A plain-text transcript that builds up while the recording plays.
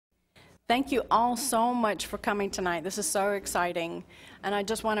Thank you all so much for coming tonight. This is so exciting. And I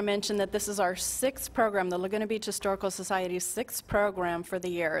just want to mention that this is our 6th program, the Laguna Beach Historical Society's 6th program for the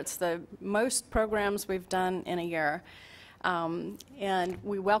year. It's the most programs we've done in a year. And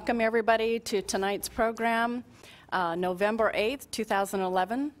we welcome everybody to tonight's program, November 8th,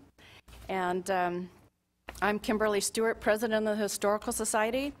 2011. And I'm Kimberly Stewart, President of the Historical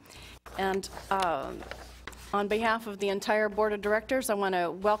Society. And on behalf of the entire Board of Directors, I want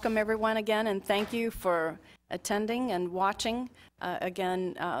to welcome everyone again and thank you for attending and watching.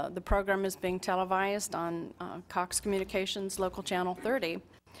 Again, the program is being televised on Cox Communications Local Channel 30.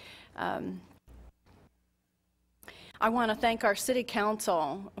 I want to thank our City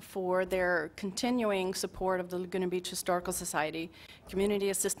Council for their continuing support of the Laguna Beach Historical Society Community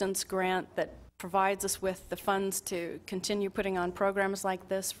Assistance Grant that provides us with the funds to continue putting on programs like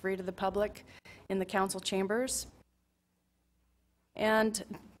this free to the public in the council chambers. And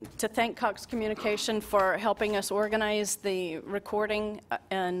to thank Cox Communication for helping us organize the recording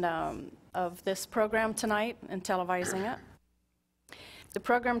of this program tonight and televising it. The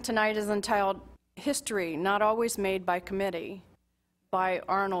program tonight is entitled History Not Always Made by Committee by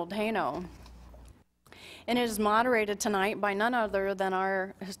Arnold Hano. And it is moderated tonight by none other than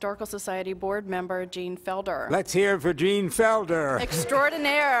our Historical Society board member, Jean Felder. Let's hear it for Jean Felder.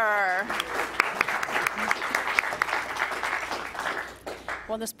 Extraordinaire.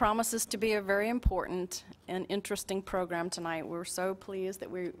 Well, this promises to be a very important and interesting program tonight. We're so pleased that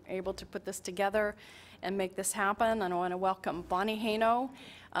we're able to put this together and make this happen. And I want to welcome Bonnie Hano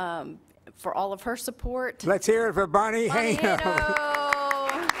for all of her support. Let's hear it for Bonnie Hano.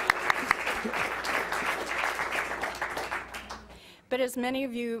 But as many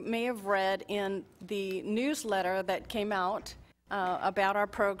of you may have read in the newsletter that came out about our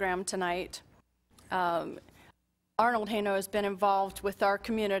program tonight, Arnold Hano has been involved with our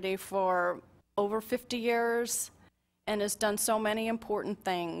community for over 50 years and has done so many important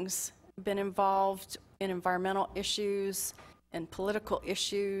things, been involved in environmental issues and political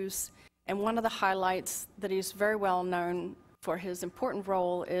issues. And one of the highlights that he's very well known for his important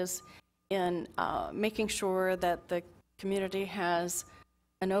role is in making sure that the community has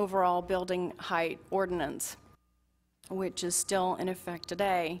an overall building height ordinance, which is still in effect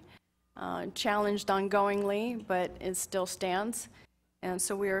today. Challenged ongoingly, but it still stands. And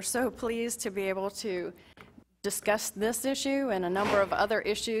so we are so pleased to be able to discuss this issue and a number of other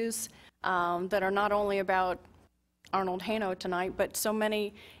issues that are not only about Arnold Hano tonight, but so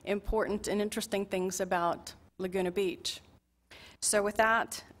many important and interesting things about Laguna Beach. So with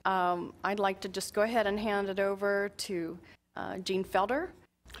that, I'd like to just go ahead and hand it over to Jean Felder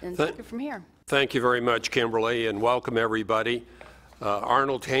and take it from here. Thank you very much, Kimberly, and welcome everybody.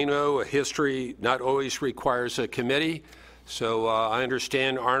 Arnold Hano, a history not always requires a committee. So I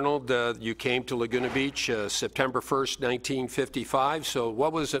understand, Arnold, you came to Laguna Beach September 1st, 1955. So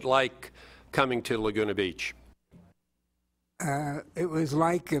what was it like coming to Laguna Beach? It was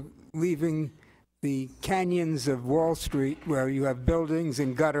like leaving the canyons of Wall Street, where you have buildings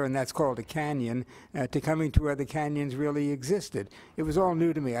and gutter, and that's called a canyon, to coming to where the canyons really existed. It was all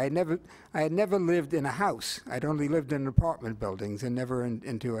new to me. I had never lived in a house. I'd only lived in apartment buildings and never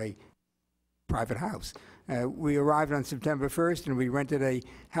into a private house. We arrived on September 1st, and we rented a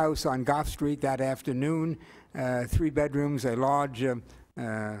house on Gough Street that afternoon, 3 bedrooms, a large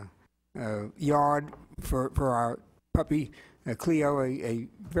yard for our puppy, Cleo, a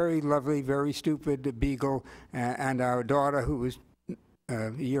very lovely, very stupid beagle, and our daughter, who was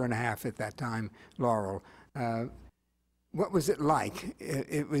a year and a half at that time, Laurel. What was it like?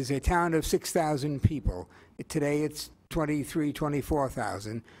 It was a town of 6,000 people. Today it's 23,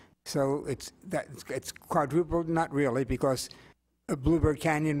 24,000. So it's quadrupled, not really, because Bluebird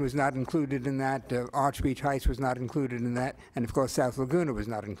Canyon was not included in that, Arch Beach Heights was not included in that, and of course South Laguna was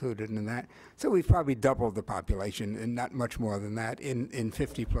not included in that. So we've probably doubled the population, and not much more than that, in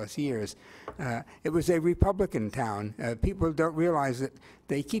 50 plus years. It was a Republican town. People don't realize that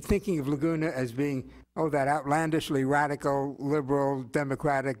they keep thinking of Laguna as being, oh, that outlandishly radical, liberal,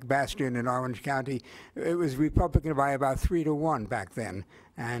 Democratic bastion in Orange County. It was Republican by about 3 to 1 back then,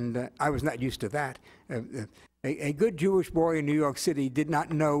 and I was not used to that. A good Jewish boy in New York City did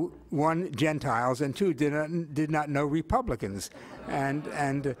not know, 1, Gentiles, and 2, did not know Republicans.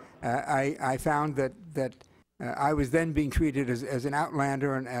 And I found that I was then being treated as an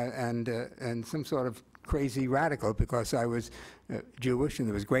outlander and some sort of crazy radical, because I was Jewish, and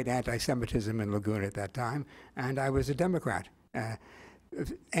there was great anti-Semitism in Laguna at that time, and I was a Democrat.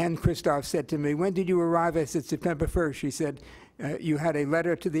 Ann Christoph said to me, "When did you arrive?" I said, "September 1st. She said, "You had a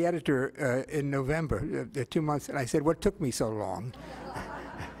letter to the editor in November, 2 months." And I said, "What took me so long?"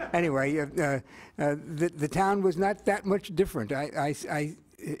 Anyway, the town was not that much different.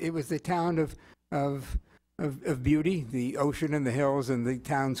 It was the town of beauty, the ocean and the hills and the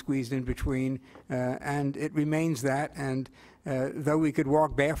town squeezed in between, and it remains that. And though we could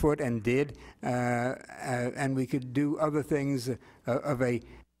walk barefoot and did, and we could do other things of a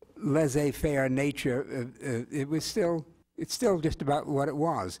laissez-faire nature, it's still just about what it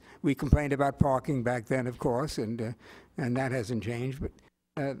was. We complained about parking back then, of course, and that hasn't changed. But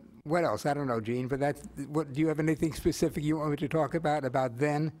what else? I don't know, Gene. But do you have anything specific you want me to talk about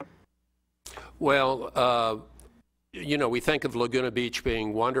then? Well, you know, we think of Laguna Beach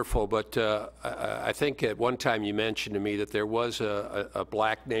being wonderful, but I think at one time you mentioned to me that there was a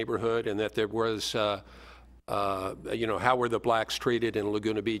black neighborhood and that there was, you know, how were the blacks treated in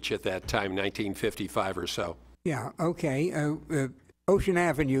Laguna Beach at that time, 1955 or so? Yeah, okay. Ocean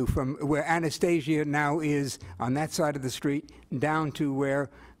Avenue, from where Anastasia now is, on that side of the street, down to where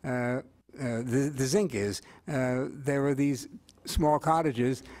the zinc is, there were these small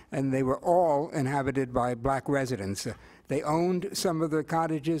cottages, and they were all inhabited by black residents. They owned some of the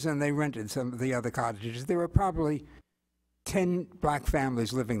cottages, and they rented some of the other cottages. There were probably 10 black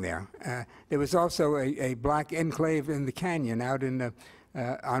families living there. There was also a black enclave in the canyon out in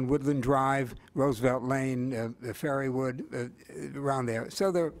on Woodland Drive, Roosevelt Lane, Ferrywood, around there.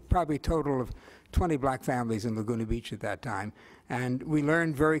 So there were probably a total of 20 black families in Laguna Beach at that time. And we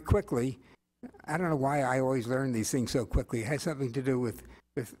learned very quickly. I don't know why I always learn these things so quickly. It has something to do with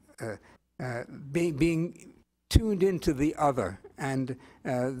being tuned into the other. And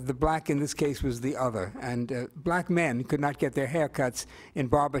the black in this case was the other. And black men could not get their haircuts in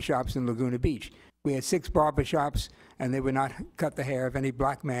barbershops in Laguna Beach. We had 6 barbershops, and they would not cut the hair of any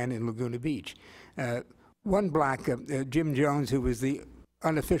black man in Laguna Beach. One black, Jim Jones, who was the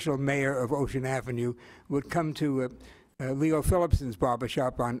unofficial mayor of Ocean Avenue, would come to Leo Phillipson's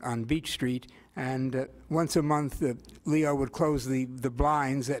barbershop on Beach Street, and once a month Leo would close the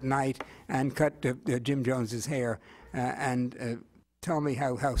blinds at night and cut Jim Jones's hair and tell me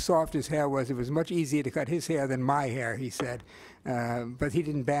how soft his hair was. It was much easier to cut his hair than my hair, he said, but he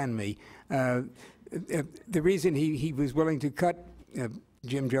didn't ban me. The reason he was willing to cut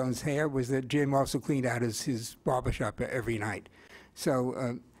Jim Jones' hair was that Jim also cleaned out his barbershop every night.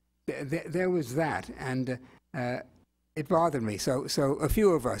 So there was that, and it bothered me. So a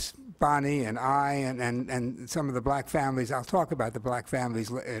few of us, Bonnie and I and some of the black families, I'll talk about the black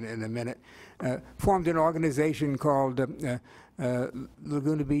families in a minute, formed an organization called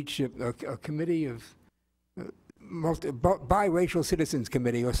Laguna Beach, a committee of biracial citizens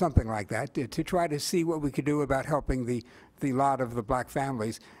committee or something like that, to try to see what we could do about helping the lot of the black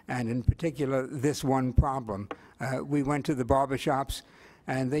families, and in particular this one problem. We went to the barbershops,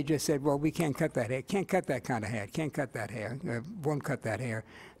 and they just said, well, we can't cut that hair, can't cut that kind of hair, can't cut that hair, won't cut that hair.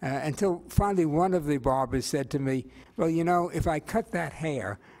 Until finally one of the barbers said to me, well, you know, if I cut that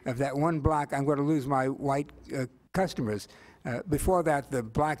hair of that one black, I'm going to lose my white customers. Before that, the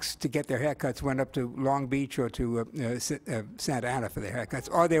blacks, to get their haircuts, went up to Long Beach or to Santa Ana for their haircuts,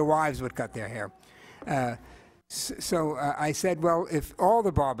 or their wives would cut their hair. So I said, well, if all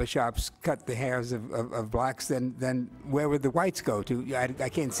the barbershops cut the hairs of blacks, then where would the whites go to? I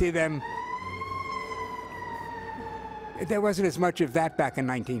can't see them. There wasn't as much of that back in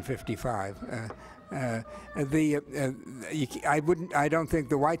 1955. I don't think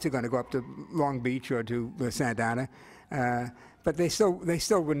the whites are going to go up to Long Beach or to Santa Ana, but they still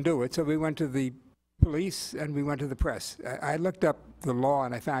wouldn't do it. So we went to the police and we went to the press. I looked up the law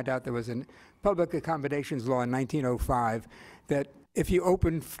and I found out there was a public accommodations law in 1905 that if you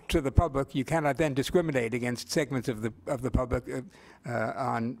open to the public, you cannot then discriminate against segments of the public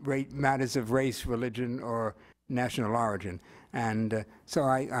on matters of race, religion, or national origin. And so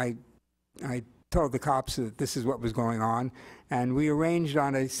I told the cops that this is what was going on, and we arranged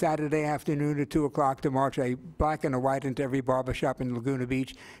on a Saturday afternoon at 2 o'clock to march a black and a white into every barbershop in Laguna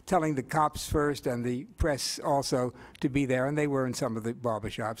Beach, telling the cops first and the press also to be there, and they were in some of the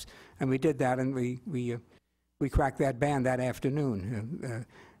barbershops. And we did that, and we cracked that ban that afternoon.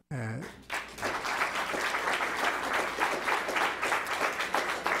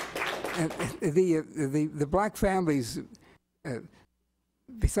 The black families,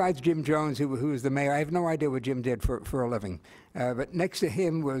 besides Jim Jones, who was the mayor, I have no idea what Jim did for a living. But next to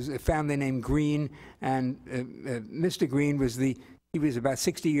him was a family named Green, and Mr. Green he was about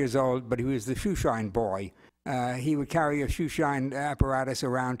 60 years old, but he was the shoeshine boy. He would carry a shoeshine apparatus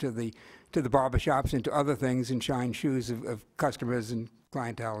around to the barbershops and to other things and shine shoes of customers and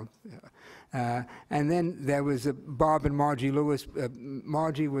clientele. And then there was Bob and Margie Lewis.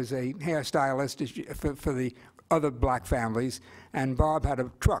 Margie was a hairstylist for the other black families, and Bob had a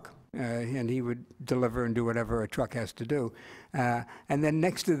truck. And he would deliver and do whatever a truck has to do. And then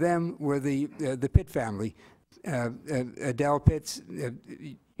next to them were the Pitt family. Adele Pitts,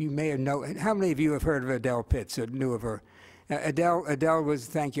 you may have known. How many of you have heard of Adele Pitts or knew of her? Adele was,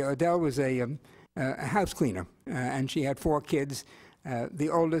 thank you, Adele was a house cleaner, and she had 4 kids. The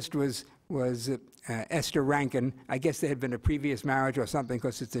oldest was Esther Rankin. I guess there had been a previous marriage or something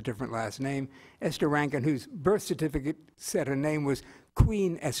because it's a different last name. Esther Rankin, whose birth certificate said her name was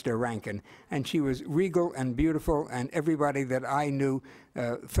Queen Esther Rankin, and she was regal and beautiful, and everybody that I knew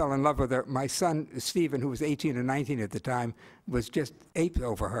fell in love with her. My son, Stephen, who was 18 or 19 at the time, was just ape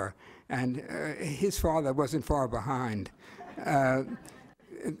over her, and his father wasn't far behind.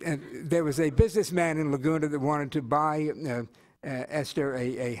 There was a businessman in Laguna that wanted to buy Esther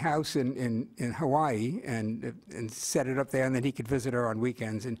a house in Hawaii and set it up there, and then he could visit her on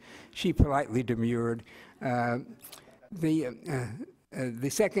weekends, and she politely demurred. The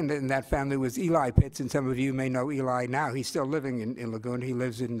second in that family was Eli Pitts, and some of you may know Eli now. He's still living in Laguna. He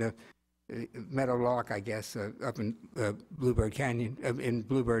lives in Meadowlark, I guess, up in Bluebird Canyon, in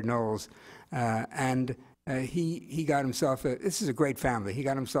Bluebird Knolls. And he got himself, this is a great family, he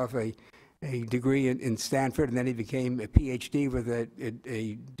got himself a degree in Stanford, and then he became a PhD with a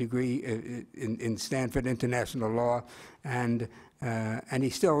degree in Stanford International Law, and he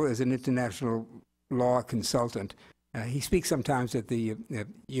still is an international law consultant. He speaks sometimes at the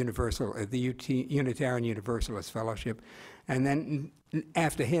Unitarian Universalist Fellowship. And then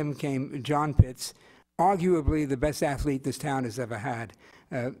after him came John Pitts, arguably the best athlete this town has ever had.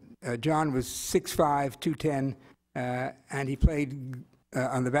 John was 6'5", 210, and he played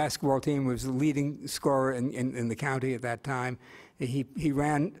on the basketball team, was the leading scorer in the county at that time. He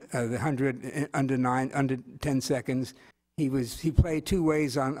ran the 100 under 10 seconds. He played 2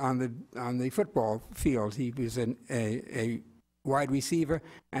 ways on the football field. He was a wide receiver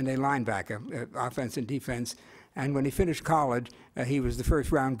and a linebacker, offense and defense. And when he finished college, he was the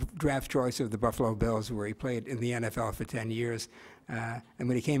first-round draft choice of the Buffalo Bills, where he played in the NFL for 10 years. And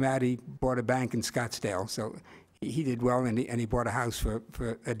when he came out, he bought a bank in Scottsdale. So he did well, and he bought a house for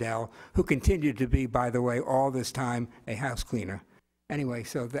Adele, who continued to be, by the way, all this time a house cleaner. Anyway,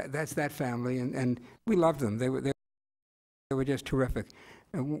 so that's that family, and we loved them. They were just terrific.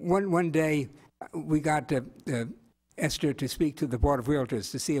 One day, we got Esther to speak to the Board of Realtors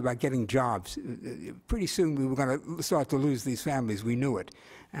to see about getting jobs. Pretty soon, we were going to start to lose these families. We knew it.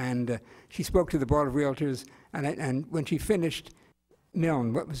 And she spoke to the Board of Realtors, and when she finished,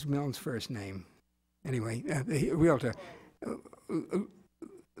 Milne, what was Milne's first name? Anyway, realtor.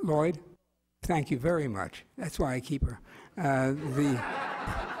 Lloyd, thank you very much. That's why I keep her.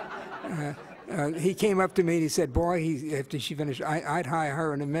 He came up to me and he said, boy, after she finished, I'd hire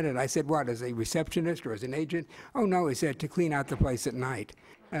her in a minute. I said, what, as a receptionist or as an agent? Oh, no, he said, to clean out the place at night.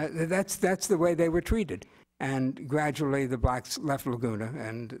 That's the way they were treated. And gradually the blacks left Laguna,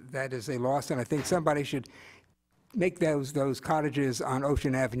 and that is a loss. And I think somebody should make those cottages on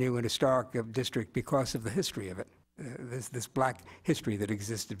Ocean Avenue an historic district because of the history of it, this black history that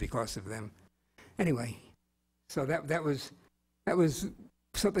existed because of them. Anyway, so that was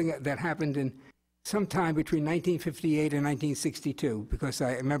something that happened in sometime between 1958 and 1962, because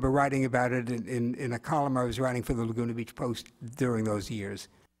I remember writing about it in a column I was writing for the Laguna Beach Post during those years.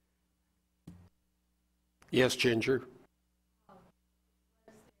 Yes, Ginger.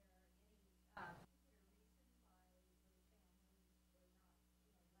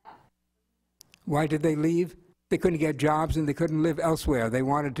 Why did they leave? They couldn't get jobs and they couldn't live elsewhere. They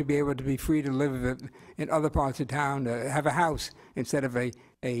wanted to be able to be free to live in other parts of town, have a house instead of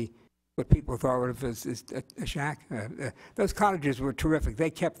what people thought of as a shack. Those cottages were terrific. They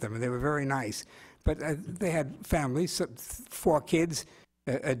kept them, and they were very nice. But they had families, 4 kids,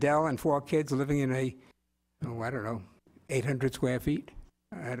 Adele and 4 kids living in I don't know, 800 square feet.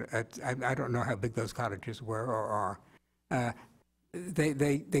 I don't know how big those cottages were or are.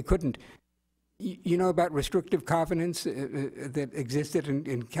 They couldn't. You know about restrictive covenants that existed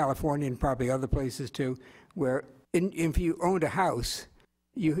in California and probably other places too, where if you owned a house,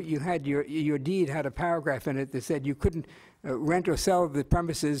 you had your deed had a paragraph in it that said you couldn't rent or sell the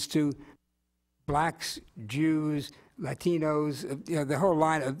premises to blacks, Jews, Latinos, the whole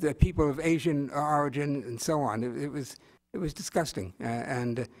line of the people of Asian origin and so on. It was disgusting,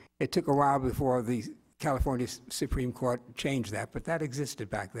 and it took a while before the California Supreme Court changed that, but that existed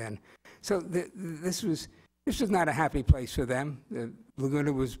back then. So this was not a happy place for them.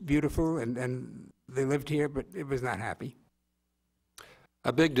 Laguna was beautiful, and they lived here, but it was not happy.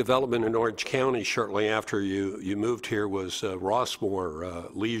 A big development in Orange County shortly after you moved here was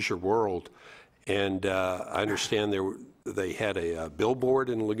Rossmore Leisure World. And I understand they had a billboard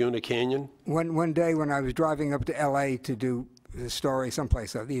in Laguna Canyon. One day when I was driving up to L.A. to do a story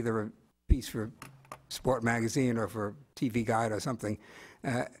someplace, either a piece for Sport Magazine or for TV Guide or something,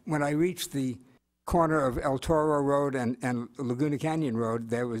 when I reached the corner of El Toro Road and Laguna Canyon Road,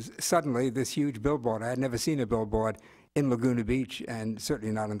 there was suddenly this huge billboard. I had never seen a billboard in Laguna Beach, and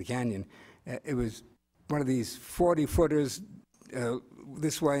certainly not in the canyon. It was one of these 40-footers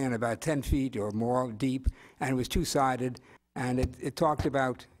this way and about 10 feet or more deep, and it was two-sided, and it talked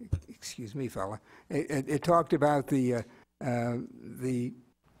about, excuse me, fella, it talked about the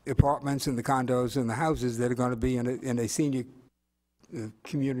apartments and the condos and the houses that are going to be in a senior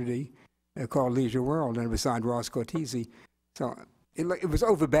community called Leisure World, and it was signed Ross Cortese. So it was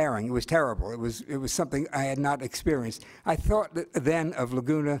overbearing. It was terrible. It was something I had not experienced. I thought then of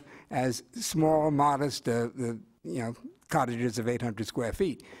Laguna as small, modest, cottages of 800 square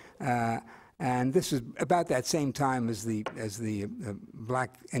feet, and this was about that same time as the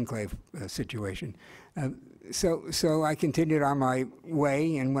Black Enclave situation. So I continued on my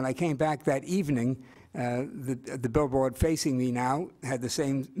way, and when I came back that evening, the billboard facing me now had the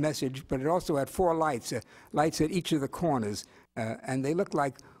same message, but it also had 4 lights, lights at each of the corners, and they looked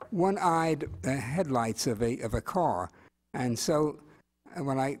like one-eyed headlights of a car. And so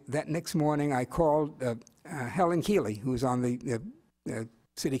that next morning I called Helen Keeley, who was on the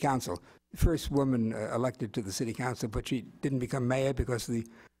city council, the first woman elected to the city council, but she didn't become mayor because the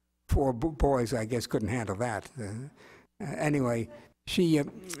 4 boys, I guess, couldn't handle that. Anyway,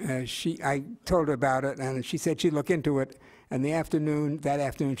 I told her about it, and she said she'd look into it. And that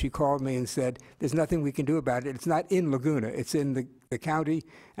afternoon, she called me and said, "There's nothing we can do about it. It's not in Laguna. It's in the county,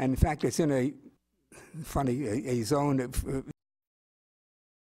 and in fact, it's in a zone of."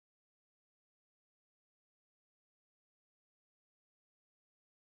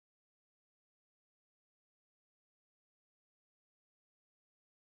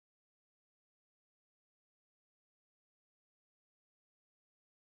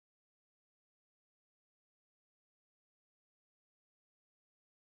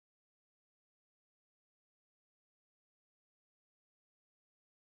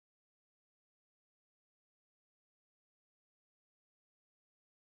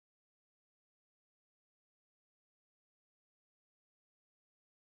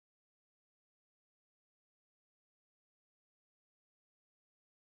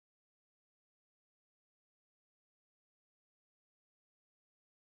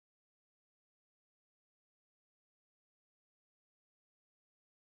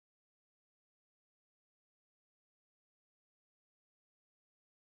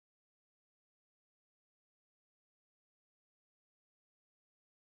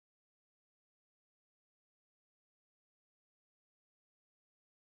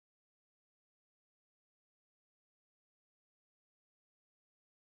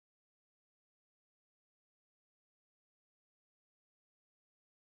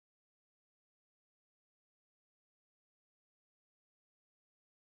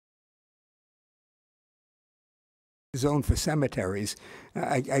 Zone for cemeteries.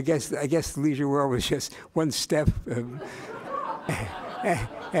 I guess Leisure World was just one step.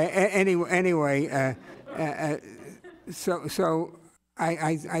 Anyway, so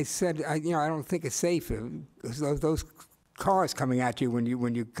I said, I don't think it's safe. Those cars coming at you when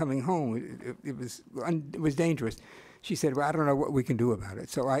you're coming home, it was dangerous. She said, "Well, I don't know what we can do about it."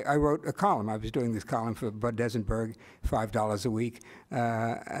 So I wrote a column. I was doing this column for Bud Desenberg, $5 a week,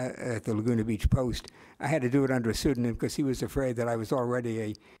 at the Laguna Beach Post. I had to do it under a pseudonym because he was afraid that I was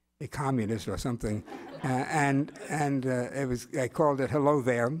already a communist or something. I called it "Hello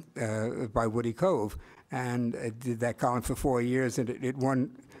There" by Woody Cove, and I did that column for 4 years, and it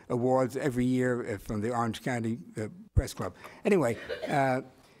won awards every year from the Orange County Press Club. Anyway,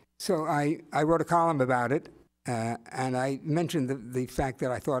 so I wrote a column about it. And I mentioned the fact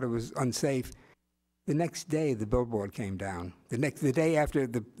that I thought it was unsafe. The next day, the billboard came down. The day after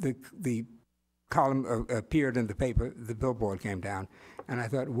the column appeared in the paper, the billboard came down, and I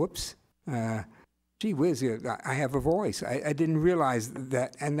thought, "Whoops, gee whiz, I have a voice." I didn't realize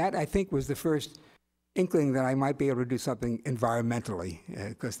that, and that I think was the first inkling that I might be able to do something environmentally,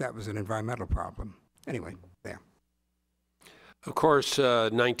 because that was an environmental problem. Anyway, there. Of course,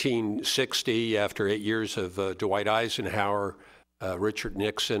 1960, after 8 years of Dwight Eisenhower, Richard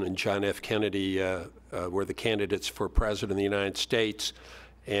Nixon and John F. Kennedy were the candidates for President of the United States.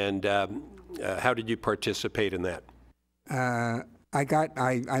 And how did you participate in that?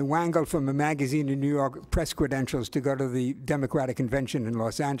 I wangled from a magazine in New York press credentials to go to the Democratic Convention in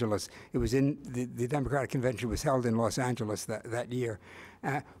Los Angeles. It was the Democratic Convention was held in Los Angeles that year.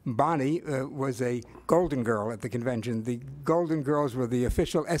 Bonnie was a Golden Girl at the convention. The Golden Girls were the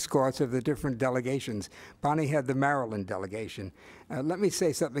official escorts of the different delegations. Bonnie had the Maryland delegation. Let me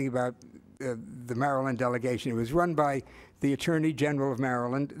say something about the Maryland delegation. It was run by the Attorney General of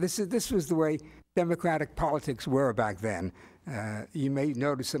Maryland. This was the way Democratic politics were back then. You may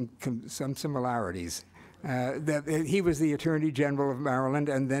notice some similarities. He was the Attorney General of Maryland,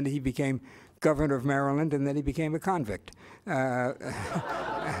 and then he became Governor of Maryland, and then he became a convict. And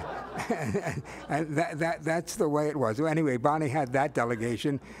that's the way it was. So anyway, Bonnie had that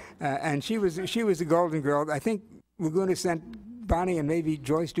delegation, and she was a Golden Girl. I think Laguna sent Bonnie, and maybe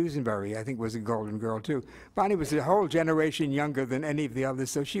Joyce Duesenberry, I think, was a Golden Girl too. Bonnie was a whole generation younger than any of the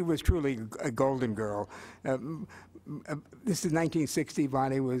others, so she was truly a Golden Girl. This is 1960.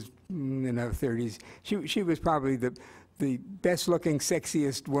 Bonnie was in her 30s. She was probably the best-looking,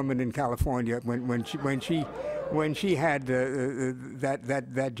 sexiest woman in California when she had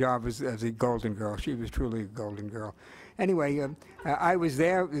that job as a Golden Girl. She was truly a Golden Girl. Anyway, I was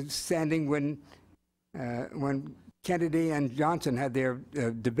there standing when Kennedy and Johnson had their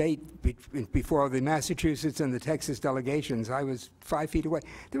debate before the Massachusetts and the Texas delegations. I was 5 feet away.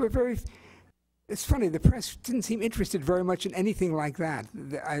 They were very. It's funny, the press didn't seem interested very much in anything like that.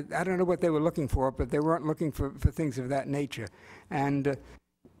 I don't know what they were looking for, but they weren't looking for things of that nature. And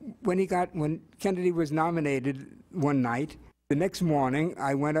when Kennedy was nominated one night, the next morning,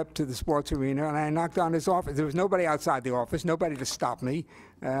 I went up to the sports arena and I knocked on his office. There was nobody outside the office, nobody to stop me.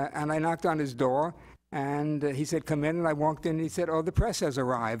 And I knocked on his door, and he said, "Come in." And I walked in, and he said, "Oh, the press has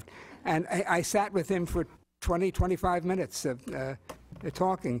arrived." And I sat with him for 20, 25 minutes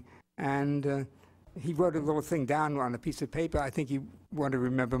talking. And he wrote a little thing down on a piece of paper. I think he wanted to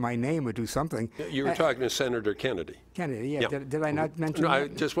remember my name or do something. You were talking to Senator Kennedy. Kennedy, yeah. Yeah. Did I not mention No, that? I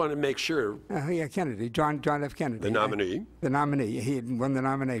just wanted to make sure. Yeah, Kennedy, John F. Kennedy. The nominee. The nominee. He had won the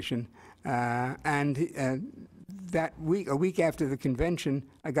nomination. And that week, a week after the convention,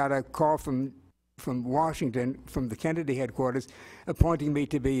 I got a call from Washington, from the Kennedy headquarters, appointing me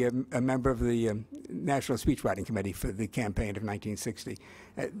to be a member of the National Speechwriting Committee for the campaign of 1960.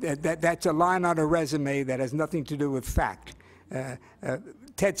 That's a line on a resume that has nothing to do with fact.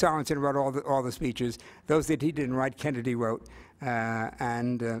 Ted Sorensen wrote all the speeches. Those that he didn't write, Kennedy wrote.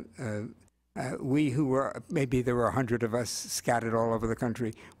 We who were, maybe there were 100 of us scattered all over the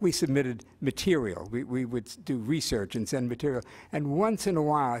country, we submitted material. We would do research and send material. And once in a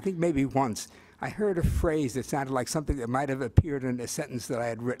while, I think maybe once, I heard a phrase that sounded like something that might have appeared in a sentence that I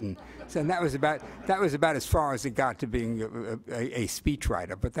had written. So and that was about as far as it got to being a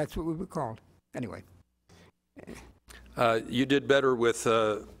speechwriter, but that's what we were called. Anyway. You did better with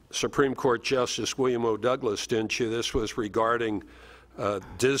Supreme Court Justice William O. Douglas, didn't you? This was regarding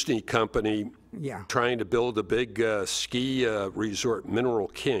Disney company trying to build a big ski resort, Mineral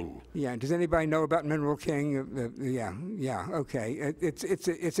King. Yeah. Does anybody know about Mineral King? Yeah. Okay.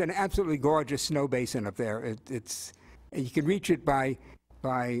 It's an absolutely gorgeous snow basin up there. You can reach it by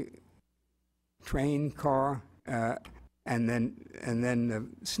train, car, and then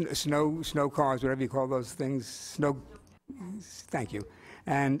snow cars, whatever you call those things. Snow. Thank you.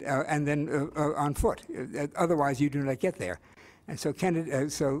 And then on foot. Otherwise, you do not get there. And so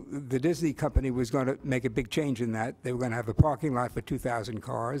so the Disney company was going to make a big change in that. They were going to have a parking lot for 2,000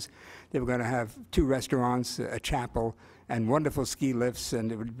 cars. They were going to have 2 restaurants, a chapel, and wonderful ski lifts,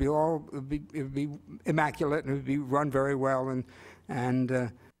 and it would be immaculate, and it would be run very well, and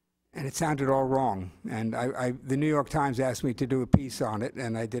it sounded all wrong. And the New York Times asked me to do a piece on it,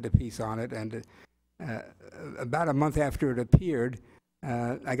 and I did a piece on it. And about a month after it appeared,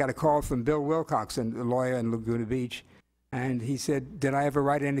 I got a call from Bill Wilcoxon, a lawyer in Laguna Beach. And he said, "Did I ever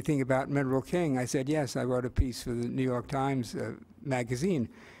write anything about Mineral King?" I said, "Yes, I wrote a piece for the New York Times magazine."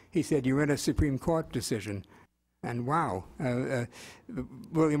 He said, "You're in a Supreme Court decision." And wow,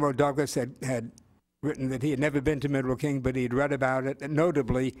 William O. Douglas had written that he had never been to Mineral King, but he had read about it, and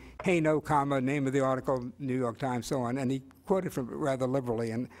notably, Hano, comma, name of the article, New York Times, so on. And he quoted from it rather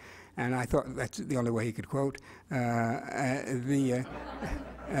liberally, and I thought that's the only way he could quote. I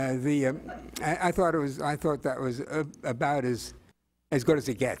thought that was about as good as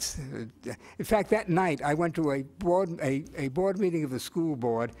it gets. In fact, that night I went to a board meeting of the school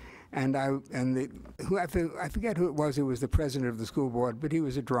board, and I forget who it was who was the president of the school board, but he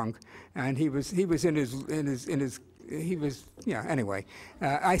was a drunk, and he was anyway.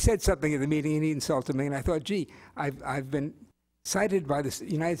 I said something at the meeting, and he insulted me, and I thought, gee, I've been cited by the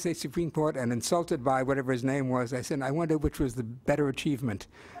United States Supreme Court and insulted by whatever his name was. I said, I wonder which was the better achievement.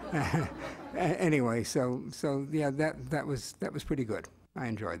 Anyway, so yeah, that was pretty good. I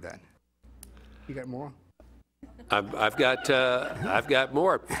enjoyed that. You got more? I've got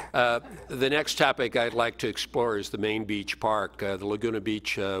more. The next topic I'd like to explore is the Main Beach Park, the Laguna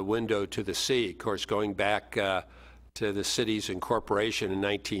Beach window to the sea. Of course, going back to the city's incorporation in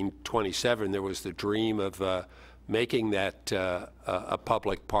 1927, there was the dream of making that a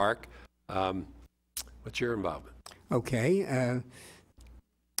public park. What's your involvement? Okay.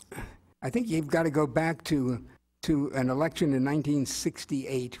 I think you've got to go back to an election in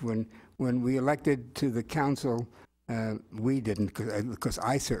 1968 when we elected to the council. We didn't, because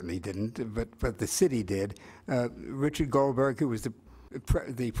I certainly didn't, but the city did. Richard Goldberg, who was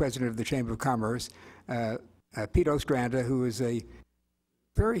the president of the Chamber of Commerce, Pete Ostrander, who was a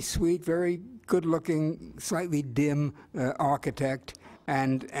very sweet, very good-looking, slightly dim architect,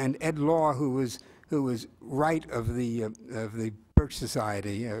 and Ed Law, who was right of the Birch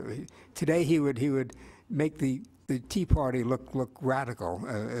Society. Today he would make the Tea Party look radical,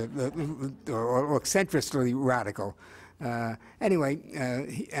 or eccentrically radical. Anyway,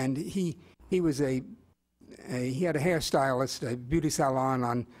 he was he had a hairstylist, a beauty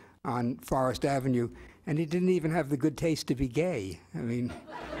salon on Forest Avenue, and he didn't even have the good taste to be gay. I mean.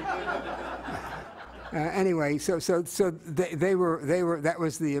 Anyway, so they were that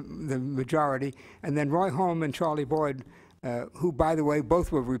was the majority, and then Roy Holm and Charlie Boyd, who, by the way,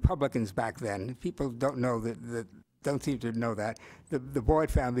 both were Republicans back then. People don't seem to know that. The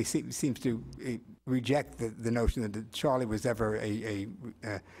Boyd family seems to reject the notion that Charlie was ever a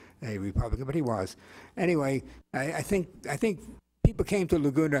Republican, but he was. Anyway, I think people came to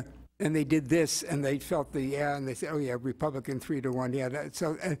Laguna and they did this, and they felt and they said, oh yeah, Republican 3-1, yeah.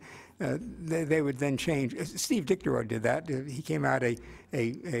 So they would then change. Steve Dicteroy did that. He came out a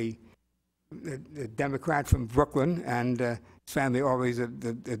Democrat from Brooklyn, and his family always a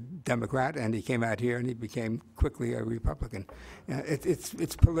Democrat, and he came out here and he became quickly a Republican.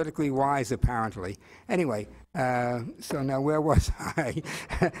 It's politically wise, apparently. Anyway, so now where was I?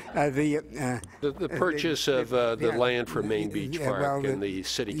 The purchase of the land for Main Beach Park, and the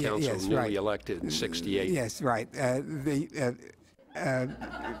city council newly elected in '68. Yes, right.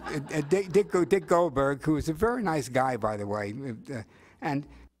 Dick Goldberg, who was a very nice guy, by the way, and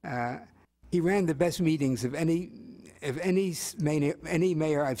he ran the best meetings of any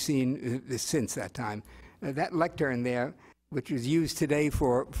mayor I've seen since that time. That lectern there, which is used today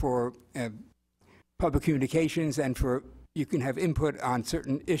for public communications and you can have input on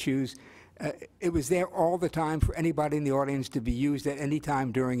certain issues. It was there all the time for anybody in the audience to be used at any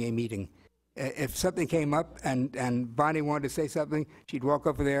time during a meeting. If something came up and Bonnie wanted to say something, she'd walk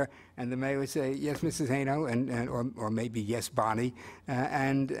over there, and the mayor would say, "Yes, Mrs. Hano," or maybe "Yes, Bonnie,"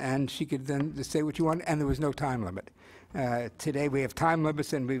 and she could then just say what you want, and there was no time limit. Today we have time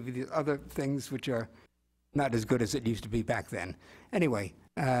limits, and we have these other things which are not as good as it used to be back then. Anyway,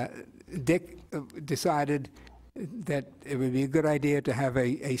 Dick decided that it would be a good idea to have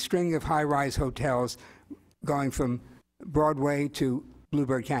a string of high-rise hotels going from Broadway to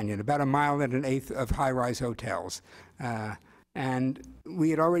Bluebird Canyon, about 1.1 miles of high-rise hotels. And we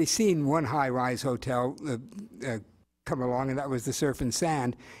had already seen one high-rise hotel come along, and that was the Surf and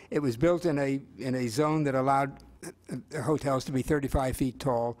Sand. It was built in a zone that allowed hotels to be 35 feet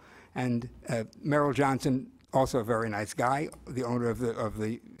tall, and Merrill Johnson, also a very nice guy, the owner of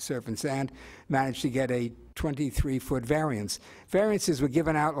the Surf and Sand, managed to get a 23-foot variance. Variances were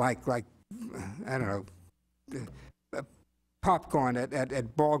given out like I don't know, popcorn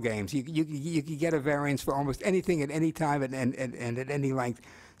at ball games. You could get a variance for almost anything at any time and at any length.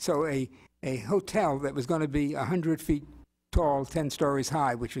 So a hotel that was going to be 100 feet tall, 10 stories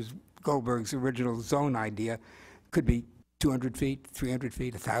high, which was Goldberg's original zone idea, could be 200 feet, 300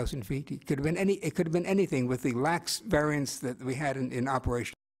 feet, 1,000 feet. It could have been anything with the lax variance that we had in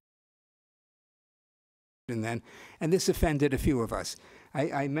operation then, and this offended a few of us.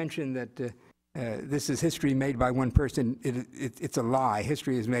 I mentioned that this is history made by one person. It's a lie.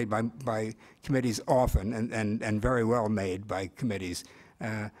 History is made by committees often, and very well made by committees.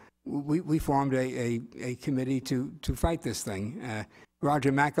 We formed a committee to fight this thing.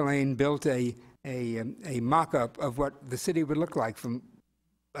 Roger McElwain built a mock-up of what the city would look like from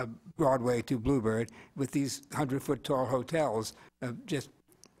Broadway to Bluebird, with these 100-foot tall hotels just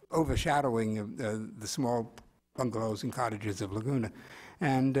overshadowing the small bungalows and cottages of Laguna.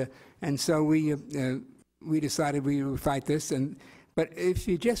 And so we decided we would fight this. But if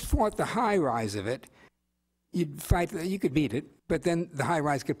you just fought the high rise of it, you could beat it, but then the high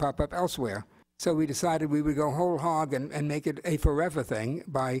rise could pop up elsewhere. So we decided we would go whole hog and make it a forever thing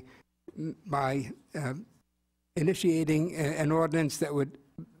by initiating an ordinance that would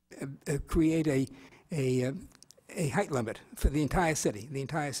create a height limit for the entire city,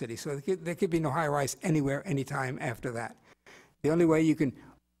 So there could be no high-rise anywhere, anytime after that. The only way you can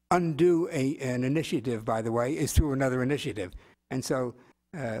undo an initiative, by the way, is through another initiative. And so,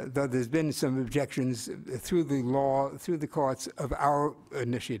 though there's been some objections through the law, through the courts of our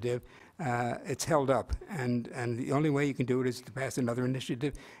initiative, it's held up. And the only way you can do it is to pass another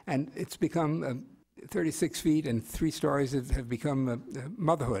initiative. And it's become 36 feet and 3 stories have become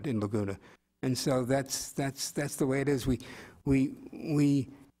motherhood in Laguna. And so that's the way it is. When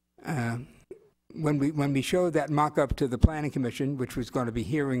we showed that mock-up to the Planning Commission, which was going to be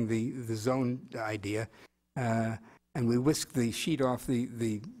hearing the zone idea, and we whisked the sheet off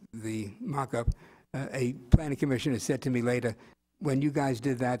the mock-up, a Planning Commissioner said to me later, when you guys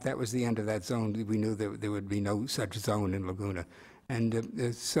did that, that was the end of that zone. We knew there would be no such zone in Laguna.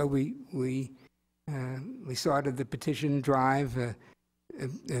 And so we started the petition drive.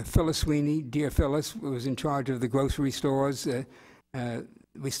 Phyllis Sweeney, dear Phyllis, was in charge of the grocery stores.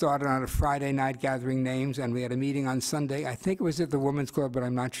 We started on a Friday night gathering names, and we had a meeting on Sunday. I think it was at the Women's Club, but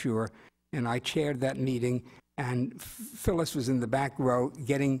I'm not sure. And I chaired that meeting, and Phyllis was in the back row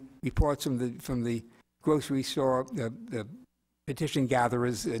getting reports from the grocery store, the petition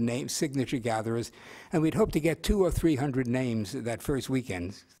gatherers, signature gatherers, and we'd hope to get 200 or 300 names that first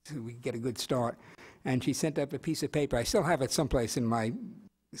weekend, so we could get a good start. And she sent up a piece of paper. I still have it someplace in my,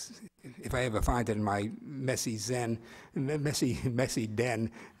 if I ever find it, in my messy den,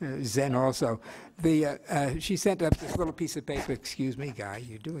 Zen also. She sent up this little piece of paper. Excuse me, Guy,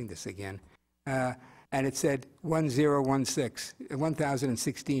 you're doing this again. And it said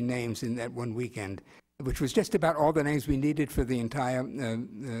 1,016 names in that one weekend, which was just about all the names we needed for the entire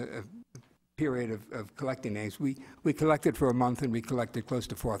period of collecting names. We collected for a month, and we collected close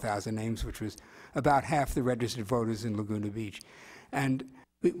to 4,000 names, which was about half the registered voters in Laguna Beach. And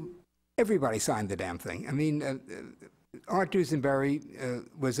everybody signed the damn thing. I mean, Art Dusenberry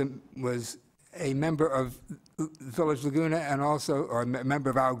was a member of Village Laguna, and also, or a member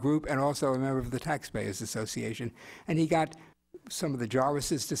of our group, and also a member of the Taxpayers Association. And he got some of the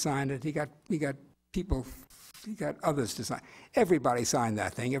Jarvises to sign it. He got people. He got others to sign. Everybody signed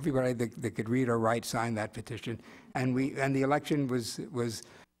that thing. Everybody that could read or write signed that petition. And the election was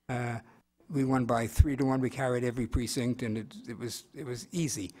we won by 3-1. We carried every precinct, and it was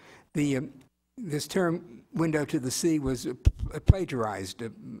easy. This term "window to the sea" was plagiarized.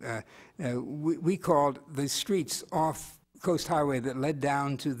 We called the streets off Coast Highway that led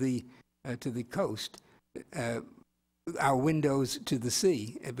down to the coast our windows to the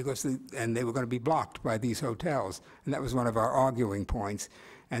sea, because and they were going to be blocked by these hotels, and that was one of our arguing points.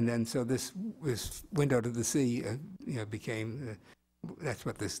 And then so this window to the sea became that's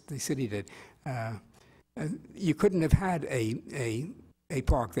what the city did. You couldn't have had a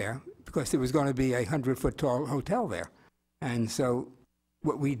park there because there was going to be a 100-foot tall hotel there. And so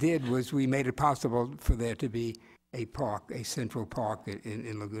what we did was we made it possible for there to be a park, a central park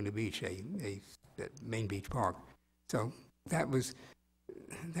in Laguna Beach, a main beach park. So that was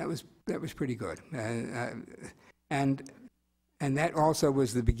pretty good, and that also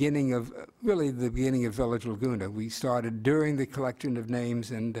was the beginning of Village Laguna. We started during the collection of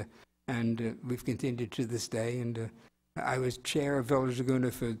names, and we've continued to this day. And I was chair of Village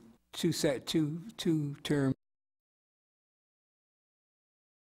Laguna for two terms.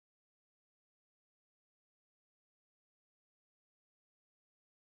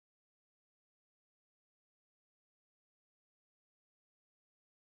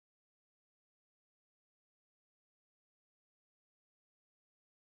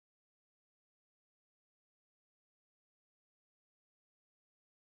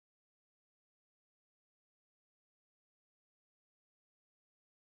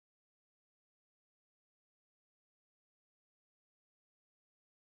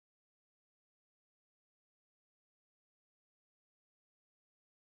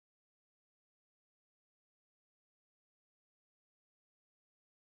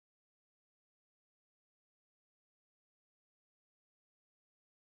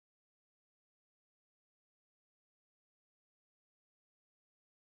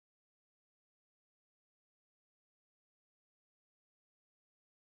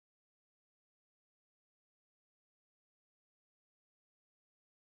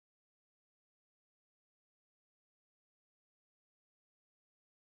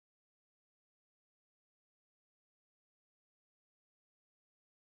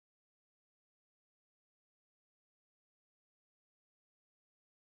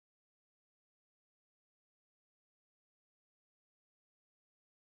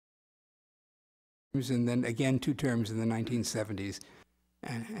 And then again 2 terms in the 1970s,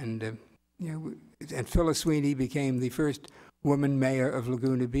 and and Phyllis Sweeney became the first woman mayor of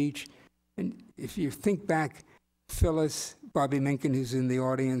Laguna Beach. And if you think back, Phyllis, Bobby Minkin, who's in the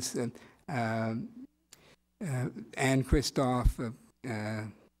audience, Ann Kristoff,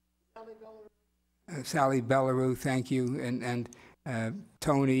 Sally Belleroux, thank you, and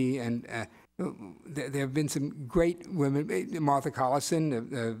Tony, and there have been some great women, Martha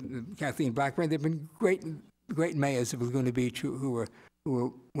Collison, Kathleen Blackburn. There have been great mayors of Laguna Beach who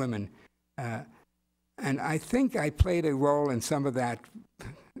were women. And I think I played a role in some of that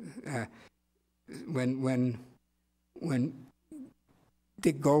when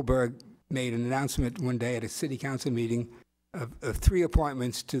Dick Goldberg made an announcement one day at a city council meeting of 3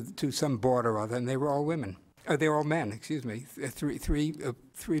 appointments to some board or other, and they were all women. They were all men, excuse me.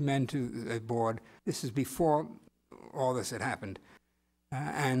 Three men to a board. This is before all this had happened.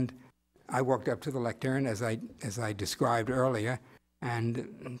 And I walked up to the lectern, as I described earlier,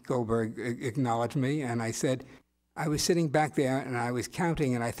 and Goldberg acknowledged me, and I said, I was sitting back there, and I was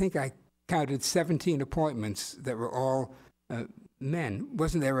counting, and I think I counted 17 appointments that were all men.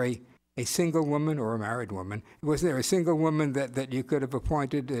 Wasn't there a single woman or a married woman? Wasn't there a single woman that you could have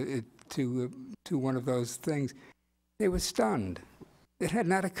appointed to one of those things? They were stunned. It had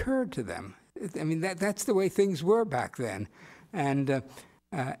not occurred to them. I mean, that's the way things were back then. And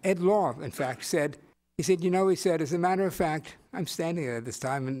Ed Law, in fact, said, he said, as a matter of fact, I'm standing there this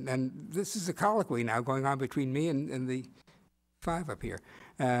time, and this is a colloquy now going on between me and the 5 up here.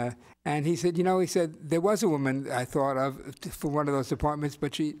 And he said, there was a woman I thought of for one of those appointments,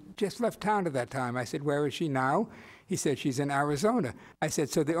 but she just left town at that time. I said, where is she now? He said, she's in Arizona. I said,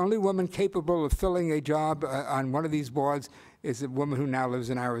 so the only woman capable of filling a job on one of these boards is a woman who now lives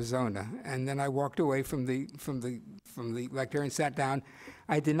in Arizona. And then I walked away from the lectern and sat down.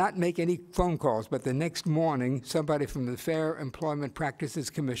 I did not make any phone calls, but the next morning, somebody from the Fair Employment Practices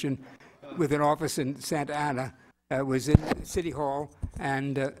Commission with an office in Santa Ana was in City Hall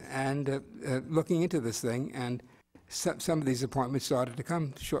and looking into this thing, and some of these appointments started to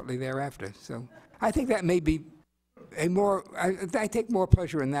come shortly thereafter. So I think that may be I take more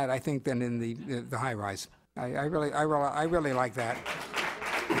pleasure in that, I think, than in the high rise. I really like that.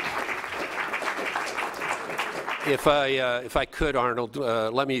 If I could, Arnold,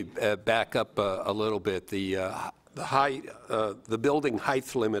 let me back up a little bit. The building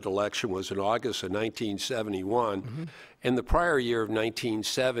height limit election was in August of 1971, mm-hmm. and the prior year of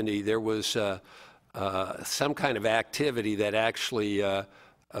 1970, there was some kind of activity that actually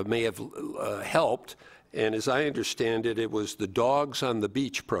may have helped. And as I understand it, it was the Dogs on the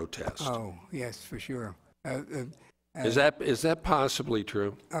Beach protest. Oh, yes, for sure. Is that possibly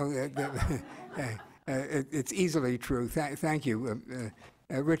true? Oh, it's easily true. Thank you.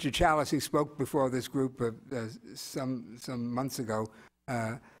 Richard Chalice, who spoke before this group some months ago,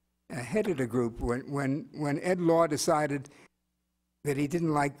 headed a group when Ed Law decided that he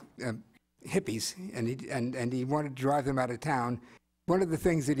didn't like hippies and he wanted to drive them out of town. One of the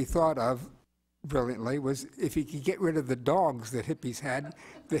things that he thought of brilliantly was if he could get rid of the dogs that hippies had,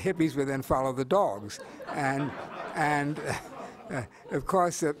 the hippies would then follow the dogs. And of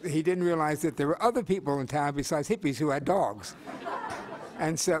course, he didn't realize that there were other people in town besides hippies who had dogs.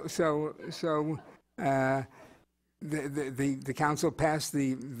 And so the council passed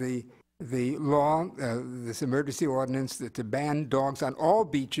the law, this emergency ordinance to ban dogs on all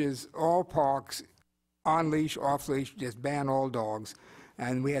beaches, all parks, on leash, off leash, just ban all dogs.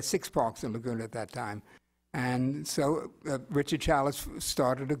 And we had 6 parks in Laguna at that time. And so Richard Chalice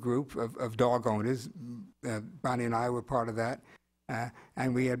started a group of dog owners. Bonnie and I were part of that.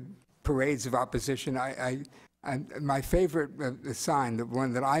 And we had parades of opposition. My favorite sign, the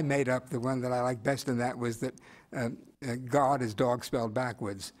one that I made up, the one that I like best in that, was that God is dog spelled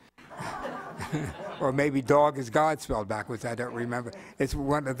backwards. Or maybe dog is God spelled backwards. I don't remember. It's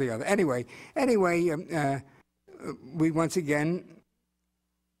one or the other. Anyway, we once again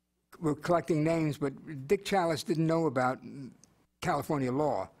were collecting names, but Dick Chalice didn't know about California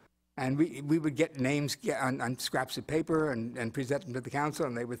law. And we would get names on scraps of paper and present them to the council,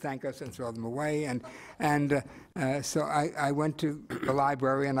 and they would thank us and throw them away. So I went to the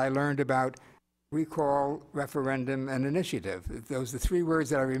library and I learned about recall, referendum, and initiative. Those are the 3 words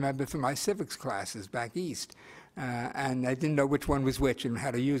that I remember from my civics classes back east. And I didn't know which one was which and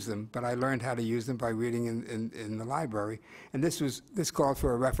how to use them, but I learned how to use them by reading in the library. And this called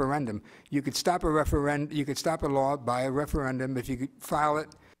for a referendum. You could stop a law by a referendum if you could file it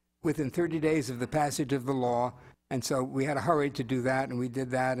within 30 days of the passage of the law. And so we had to hurry to do that, and we did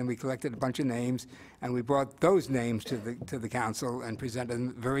that, and we collected a bunch of names, and we brought those names to the council and presented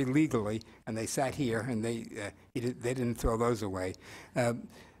them very legally, and they sat here, and they didn't throw those away.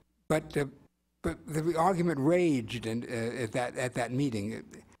 but the argument raged at that meeting.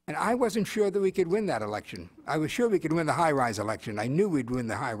 And I wasn't sure that we could win that election. I was sure we could win the high-rise election. I knew we'd win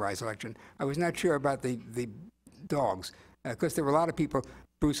the high-rise election. I was not sure about the dogs, because there were a lot of people,